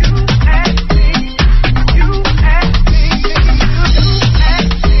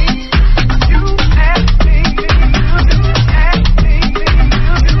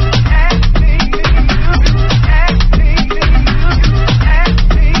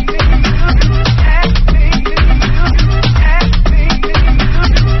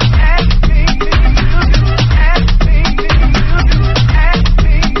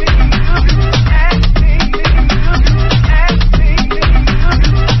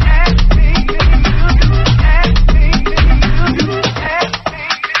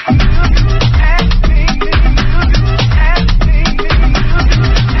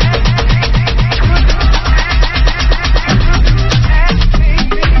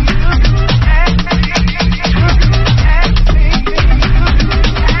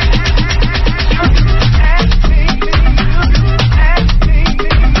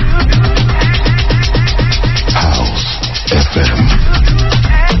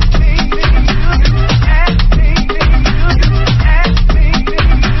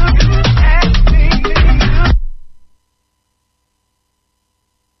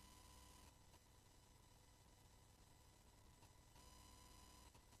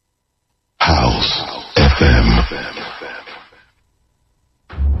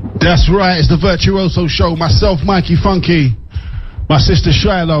 That's right, it's the Virtuoso Show. Myself, Mikey Funky. My sister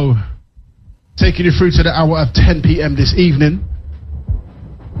Shiloh. Taking you through to the hour of 10 p.m. this evening.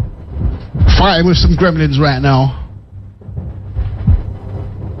 Fighting with some gremlins right now.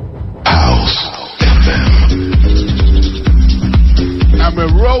 House FM. And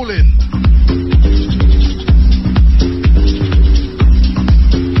we're rolling.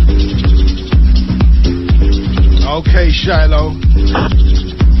 Okay, Shiloh.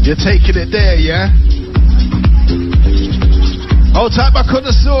 You're taking it there, yeah? Hold tight, my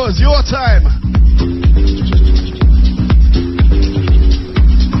connoisseurs. Your time.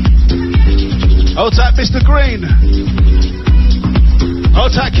 Hold tight, Mr. Green.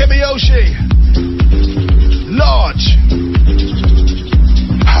 Hold tight, Kemiyoshi. Large.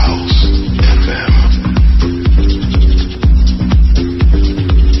 House FM.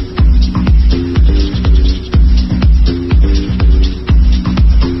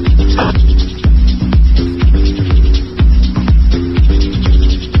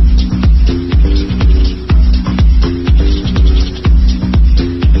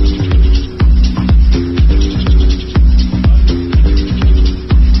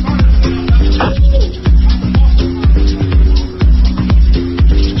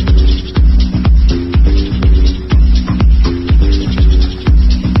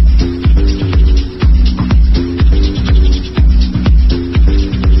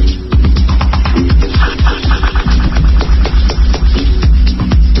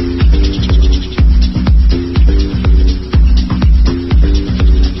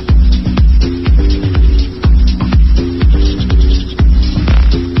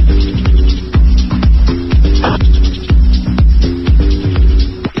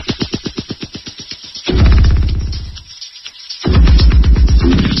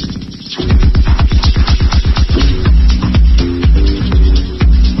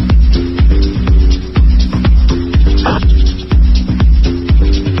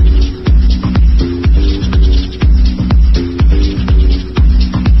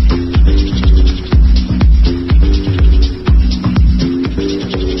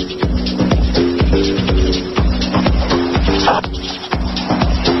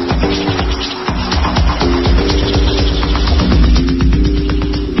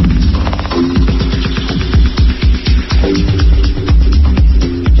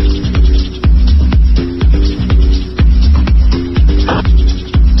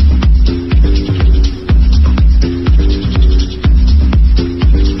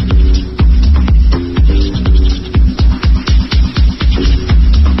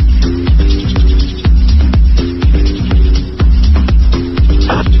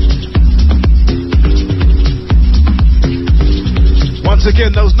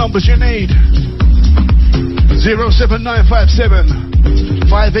 Numbers you need 07957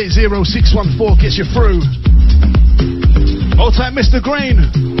 580 614 gets you through. Hold tight, Mr. Green.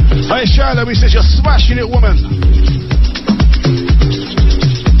 Hey Shiloh, he says you're smashing it, woman.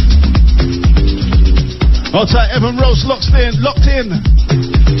 Hold tight, Evan Rose locked in.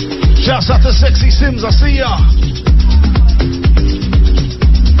 Shouts out to Sexy Sims, I see ya.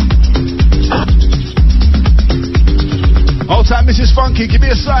 Hold tight, Mrs. Funky, give me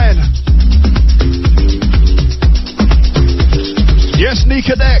a sign. Yes,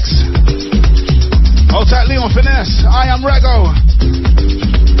 Nika Dex. Hold tight, Leon Finesse. I am Rago.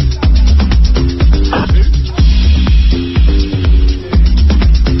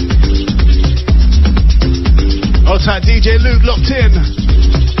 Hold tight, DJ Luke locked in.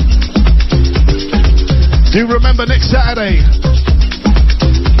 Do remember next Saturday,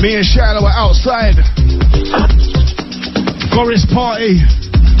 me and Shiloh are outside. Forest Party,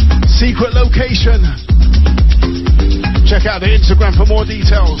 secret location. Check out the Instagram for more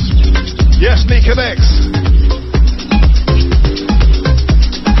details. Yes, Nika X.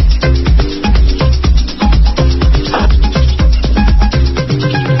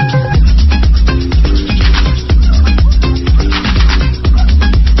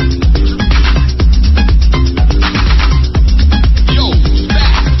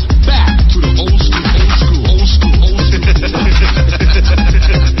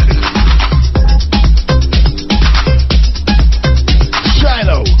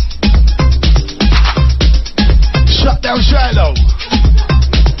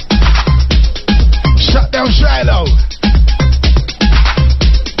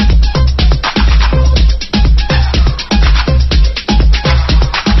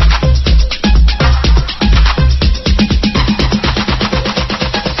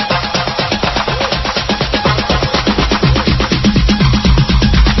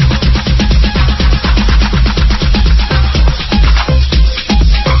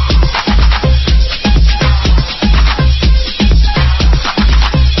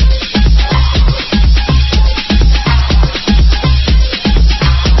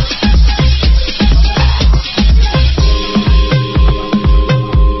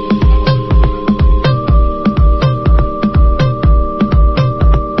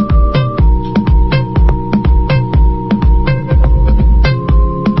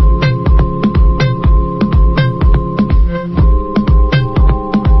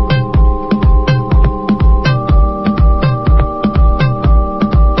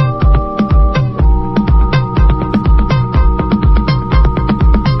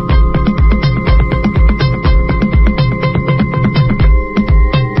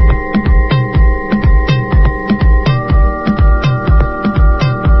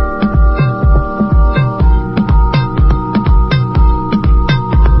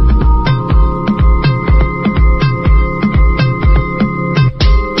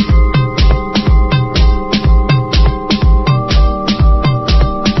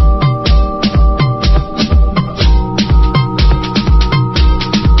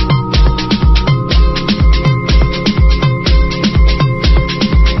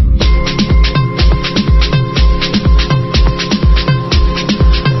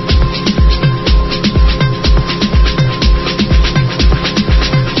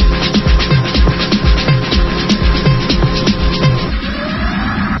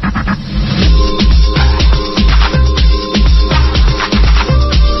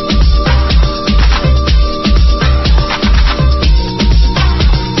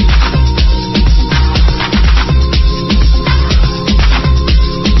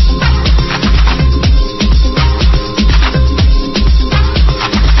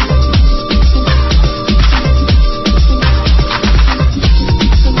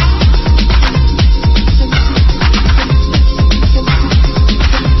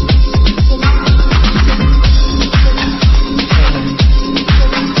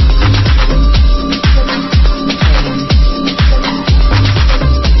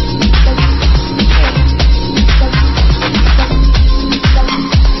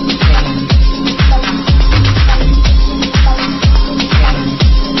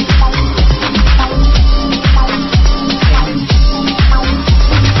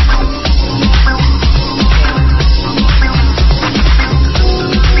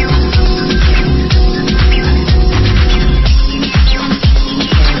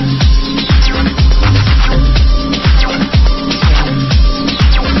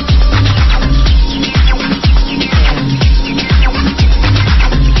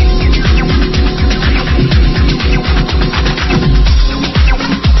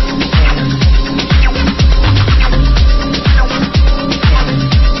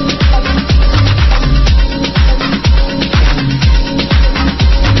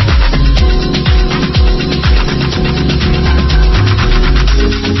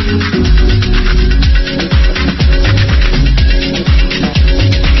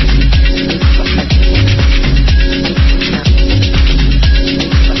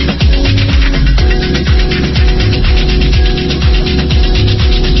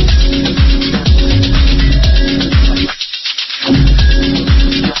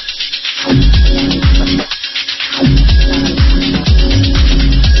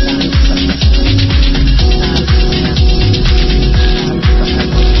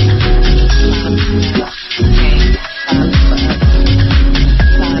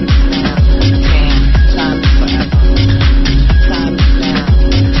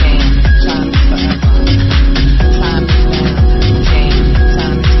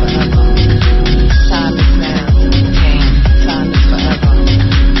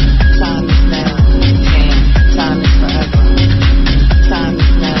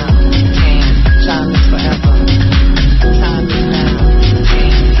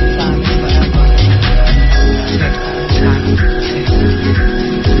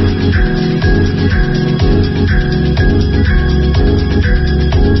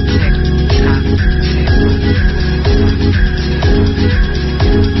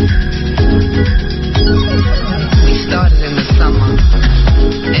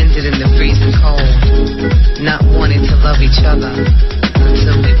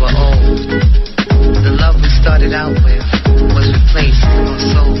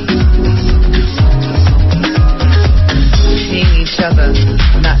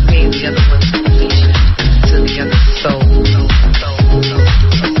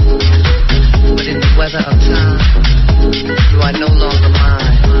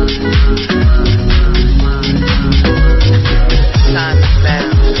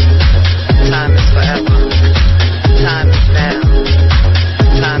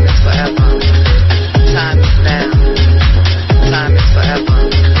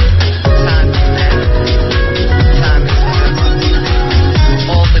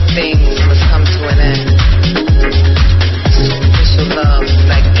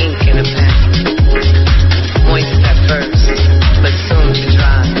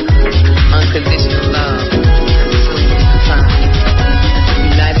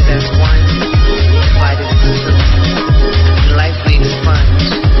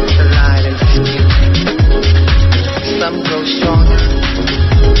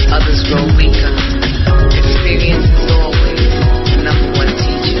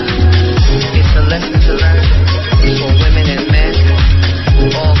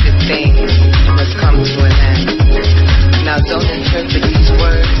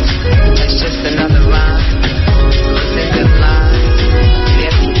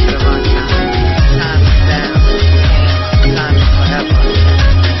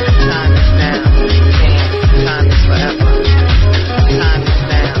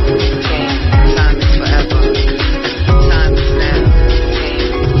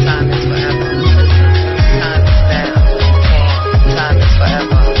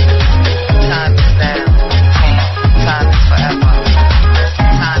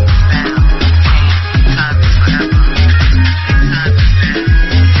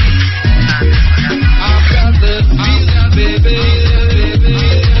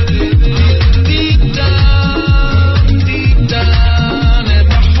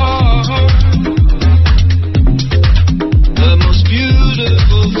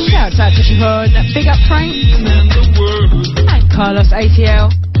 Carlos ATL.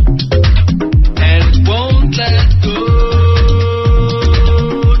 And won't let go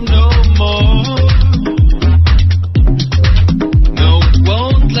no more. No,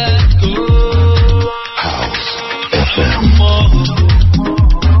 won't let go. House FM.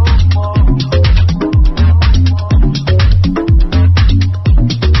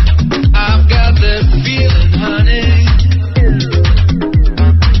 I've got that feeling, honey.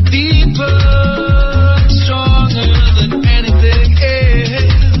 Deeper, stronger than anything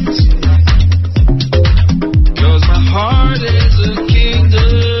else. 'Cause my heart is a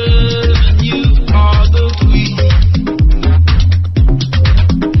kingdom and you are the queen.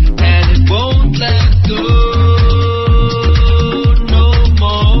 And it won't let go no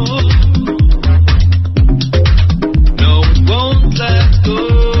more. No, it won't let go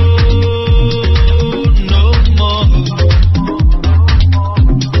no more.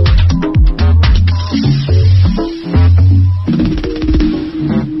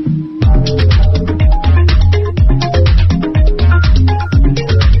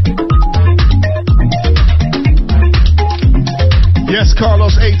 Yes,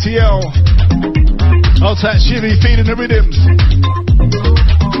 Carlos ATL. I'll touch Jimmy feeding the rhythms.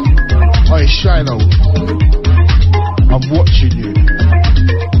 Hey, Shiloh. I'm watching you.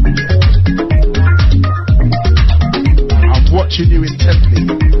 I'm watching you intently.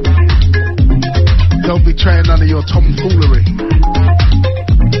 Don't be trying none of your tomfoolery.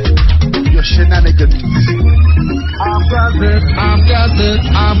 Your shenanigans. I've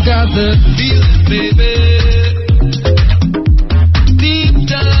got the feeling, baby. Deep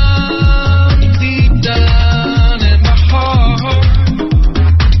down in my heart.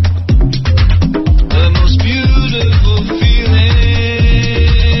 The most beautiful feeling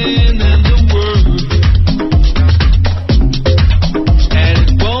in the world. And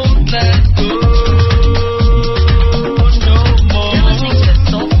it won't let go no more. You're listening to the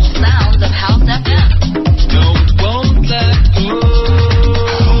soulful sounds of House FM. No, it won't let go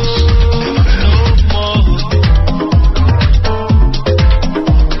no more.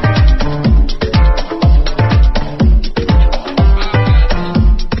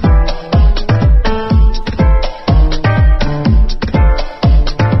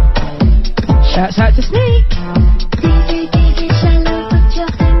 Shouts out to Sneak.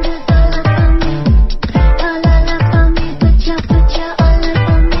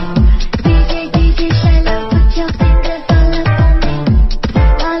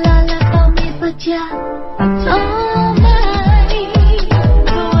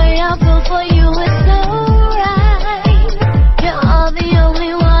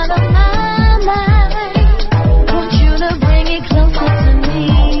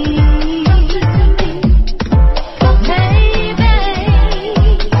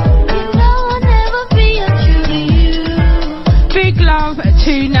 Big love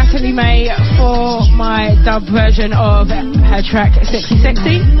to Natalie May for my dub version of her track Sexy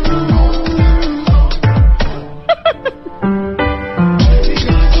Sexy.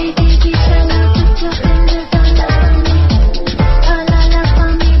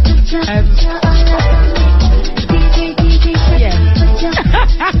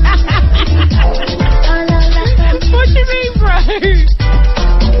 What do you mean, bro?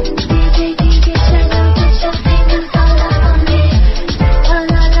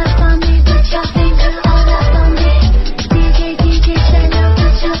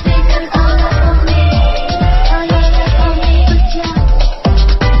 Put your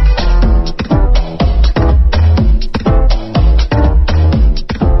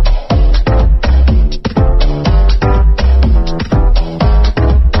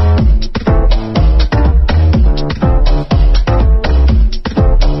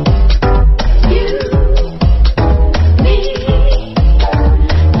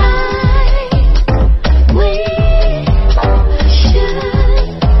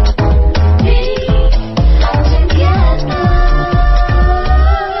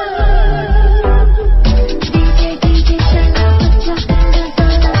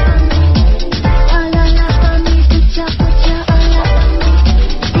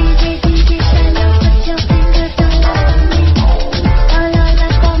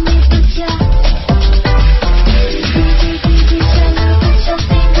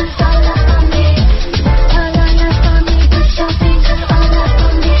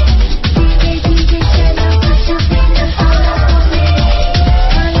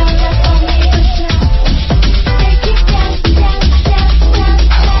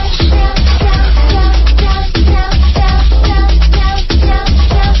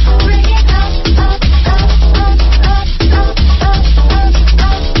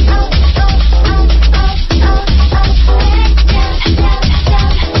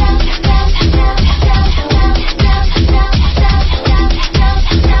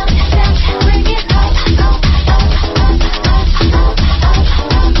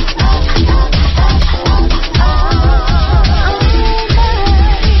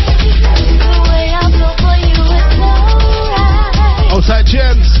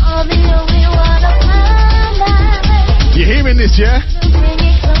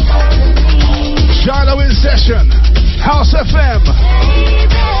FM.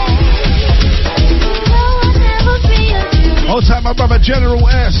 Hold tight, my brother General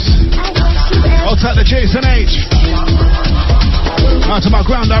S. Hold tight to Jason H. Out to my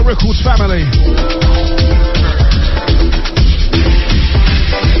Ground Out Records family.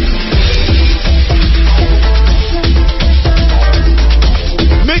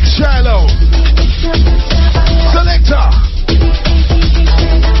 Mix Shiloh. Selector.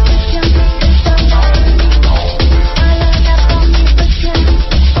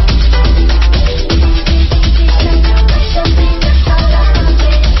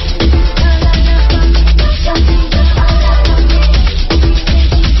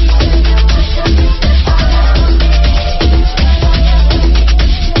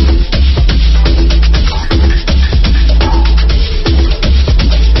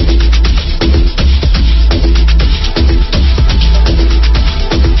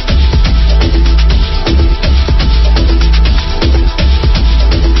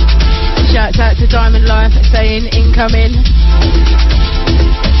 Diamond Life saying incoming.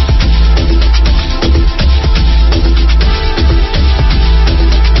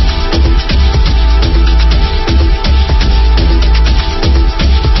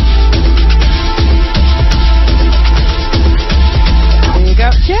 Big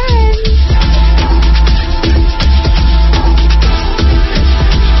up Jen.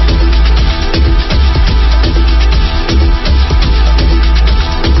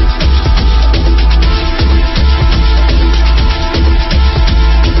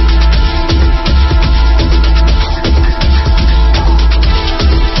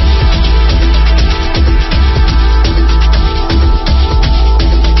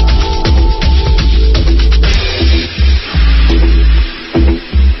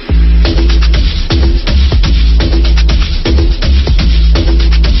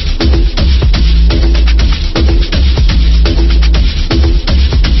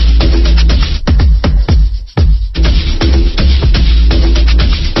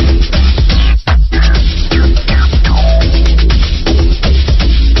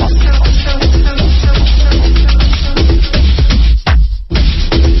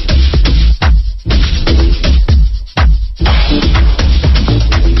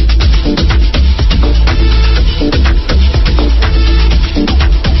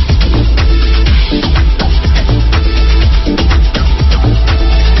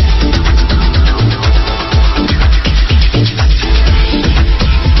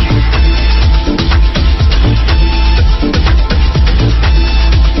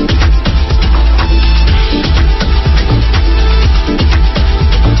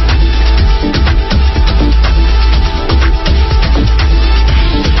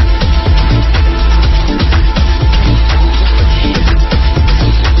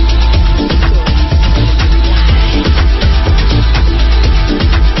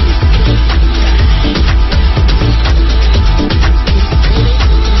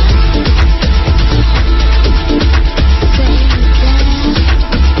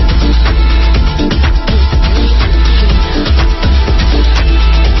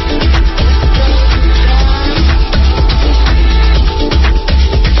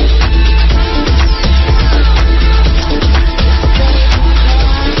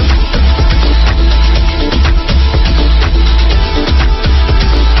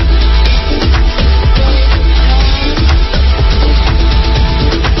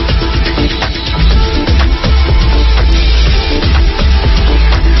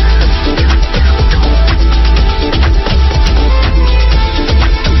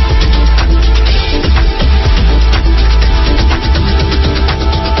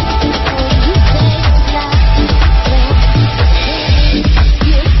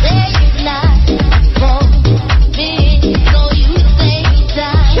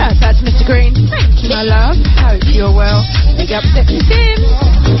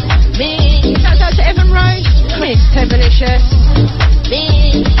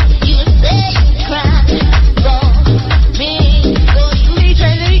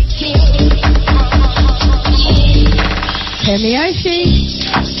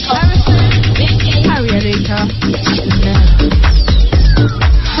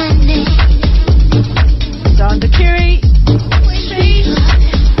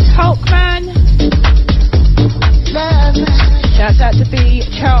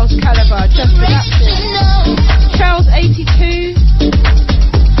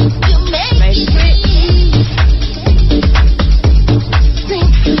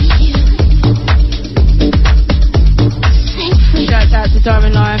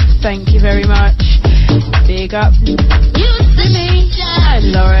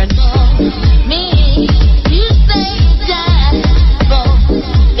 And Lauren. Me, you say that.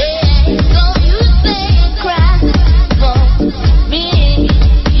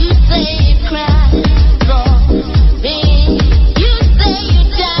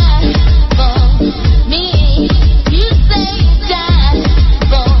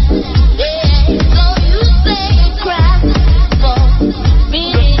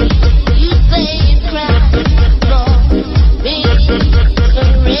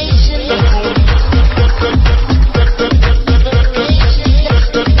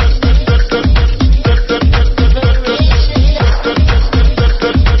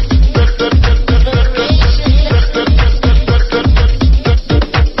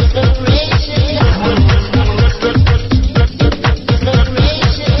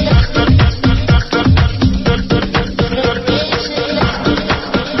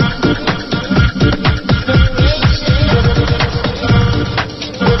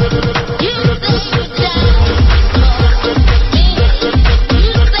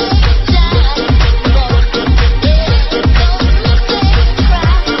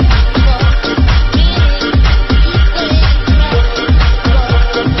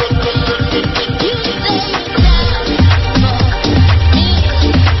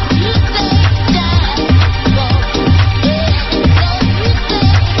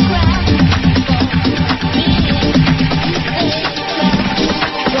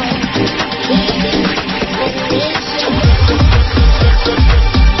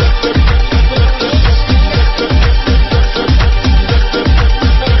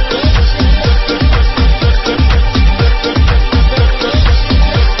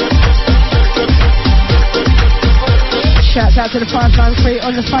 out to the 593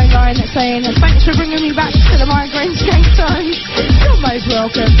 on the phone line saying, thanks for bringing me back to the migraine gang times. You're most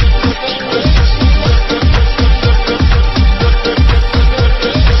welcome.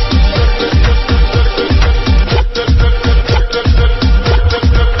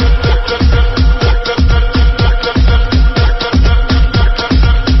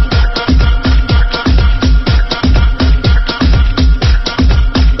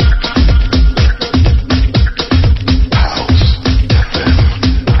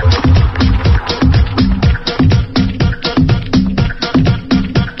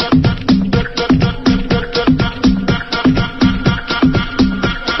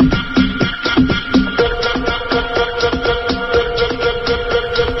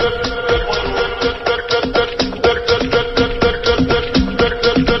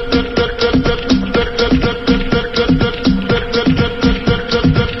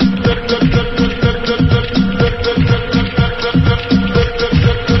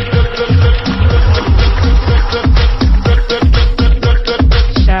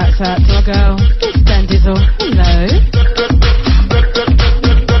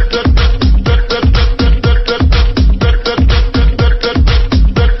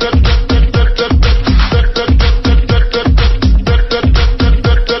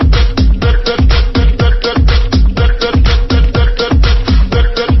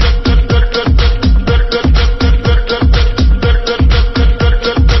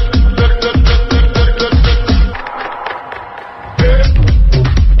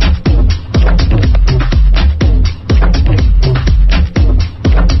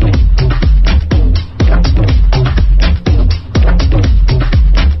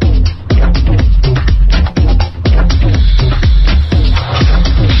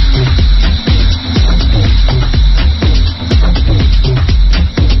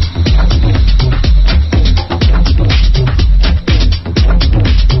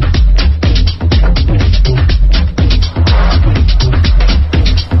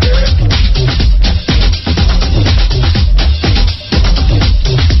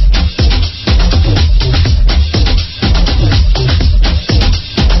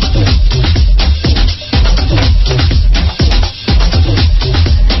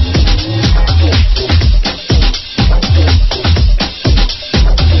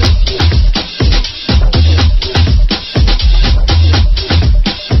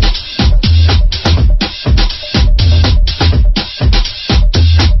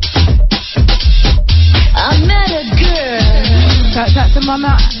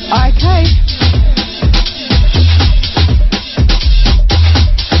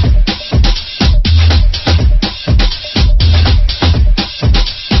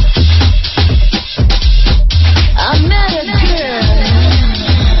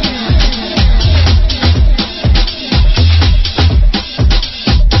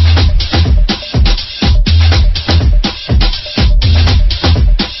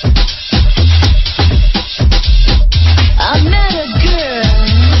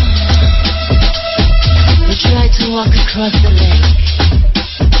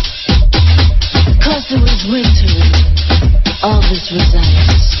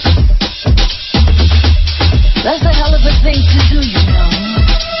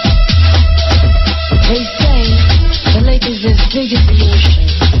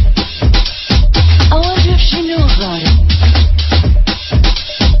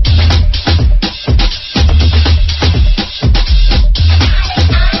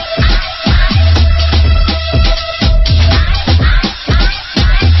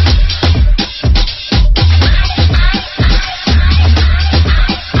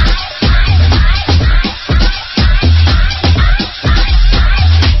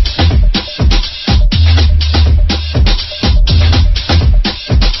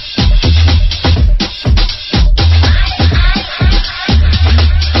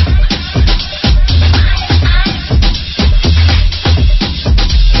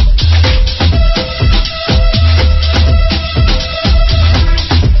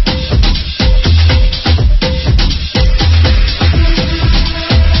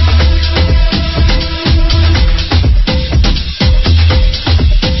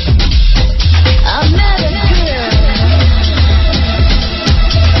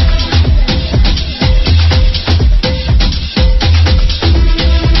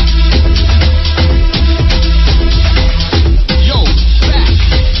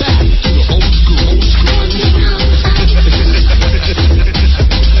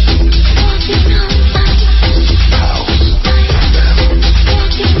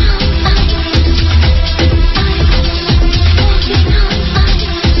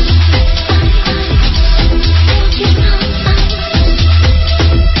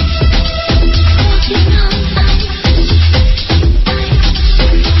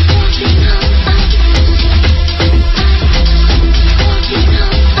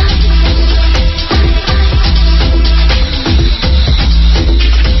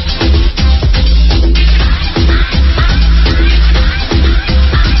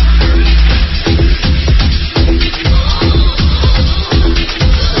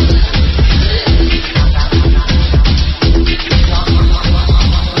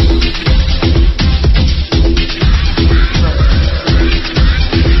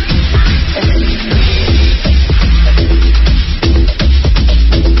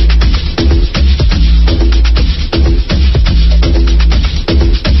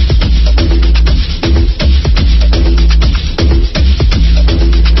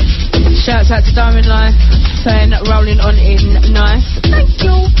 out to Diamond Life, saying rolling on in nice. Thank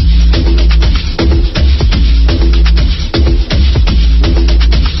you.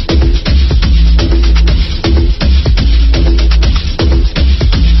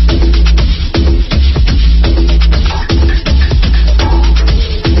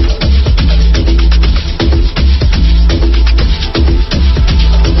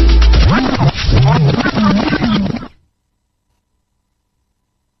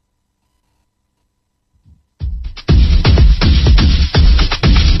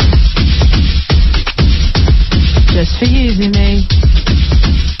 For using me.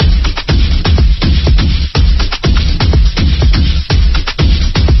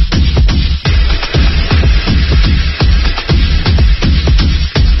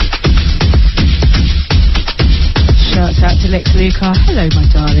 Shouts out to Lex Luca. Hello, my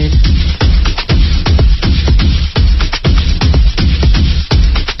darling.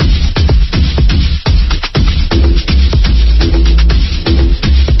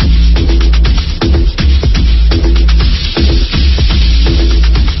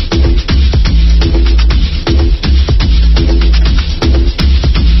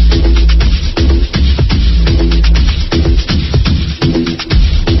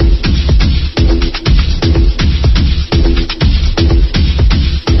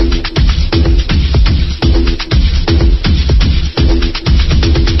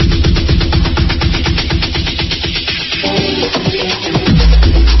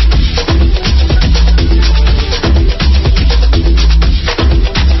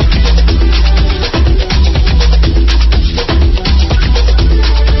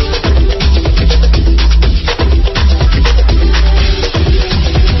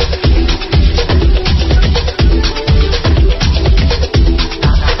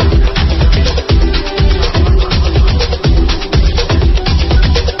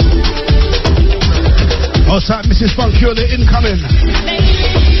 Mrs. Funkula incoming.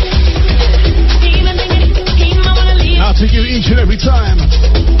 Out to you each and every time.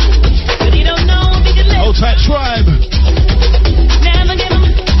 Hold tight, tribe. Never give him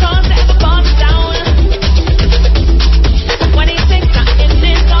cause to ever fall down. When he takes her in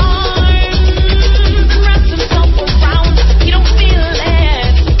his arms, wraps himself around, you don't feel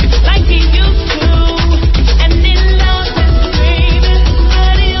it like he used to. And he loves his baby,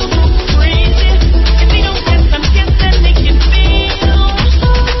 but he'll go crazy if he don't get some kiss that make you feel.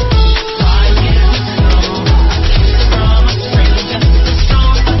 I get from a stranger,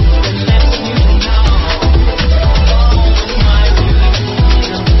 stronger than lets you know.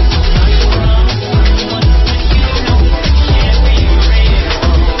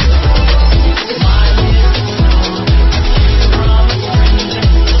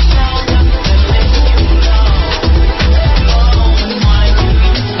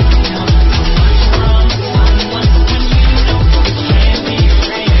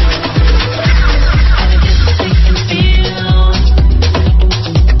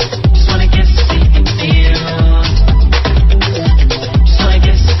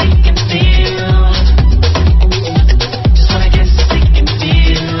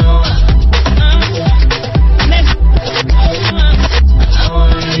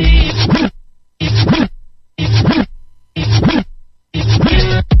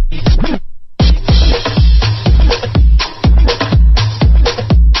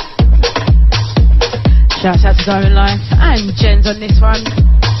 Shouts out to Diamond Life and Jen's on this one.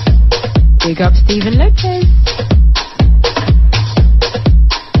 Big up Stephen Lopez.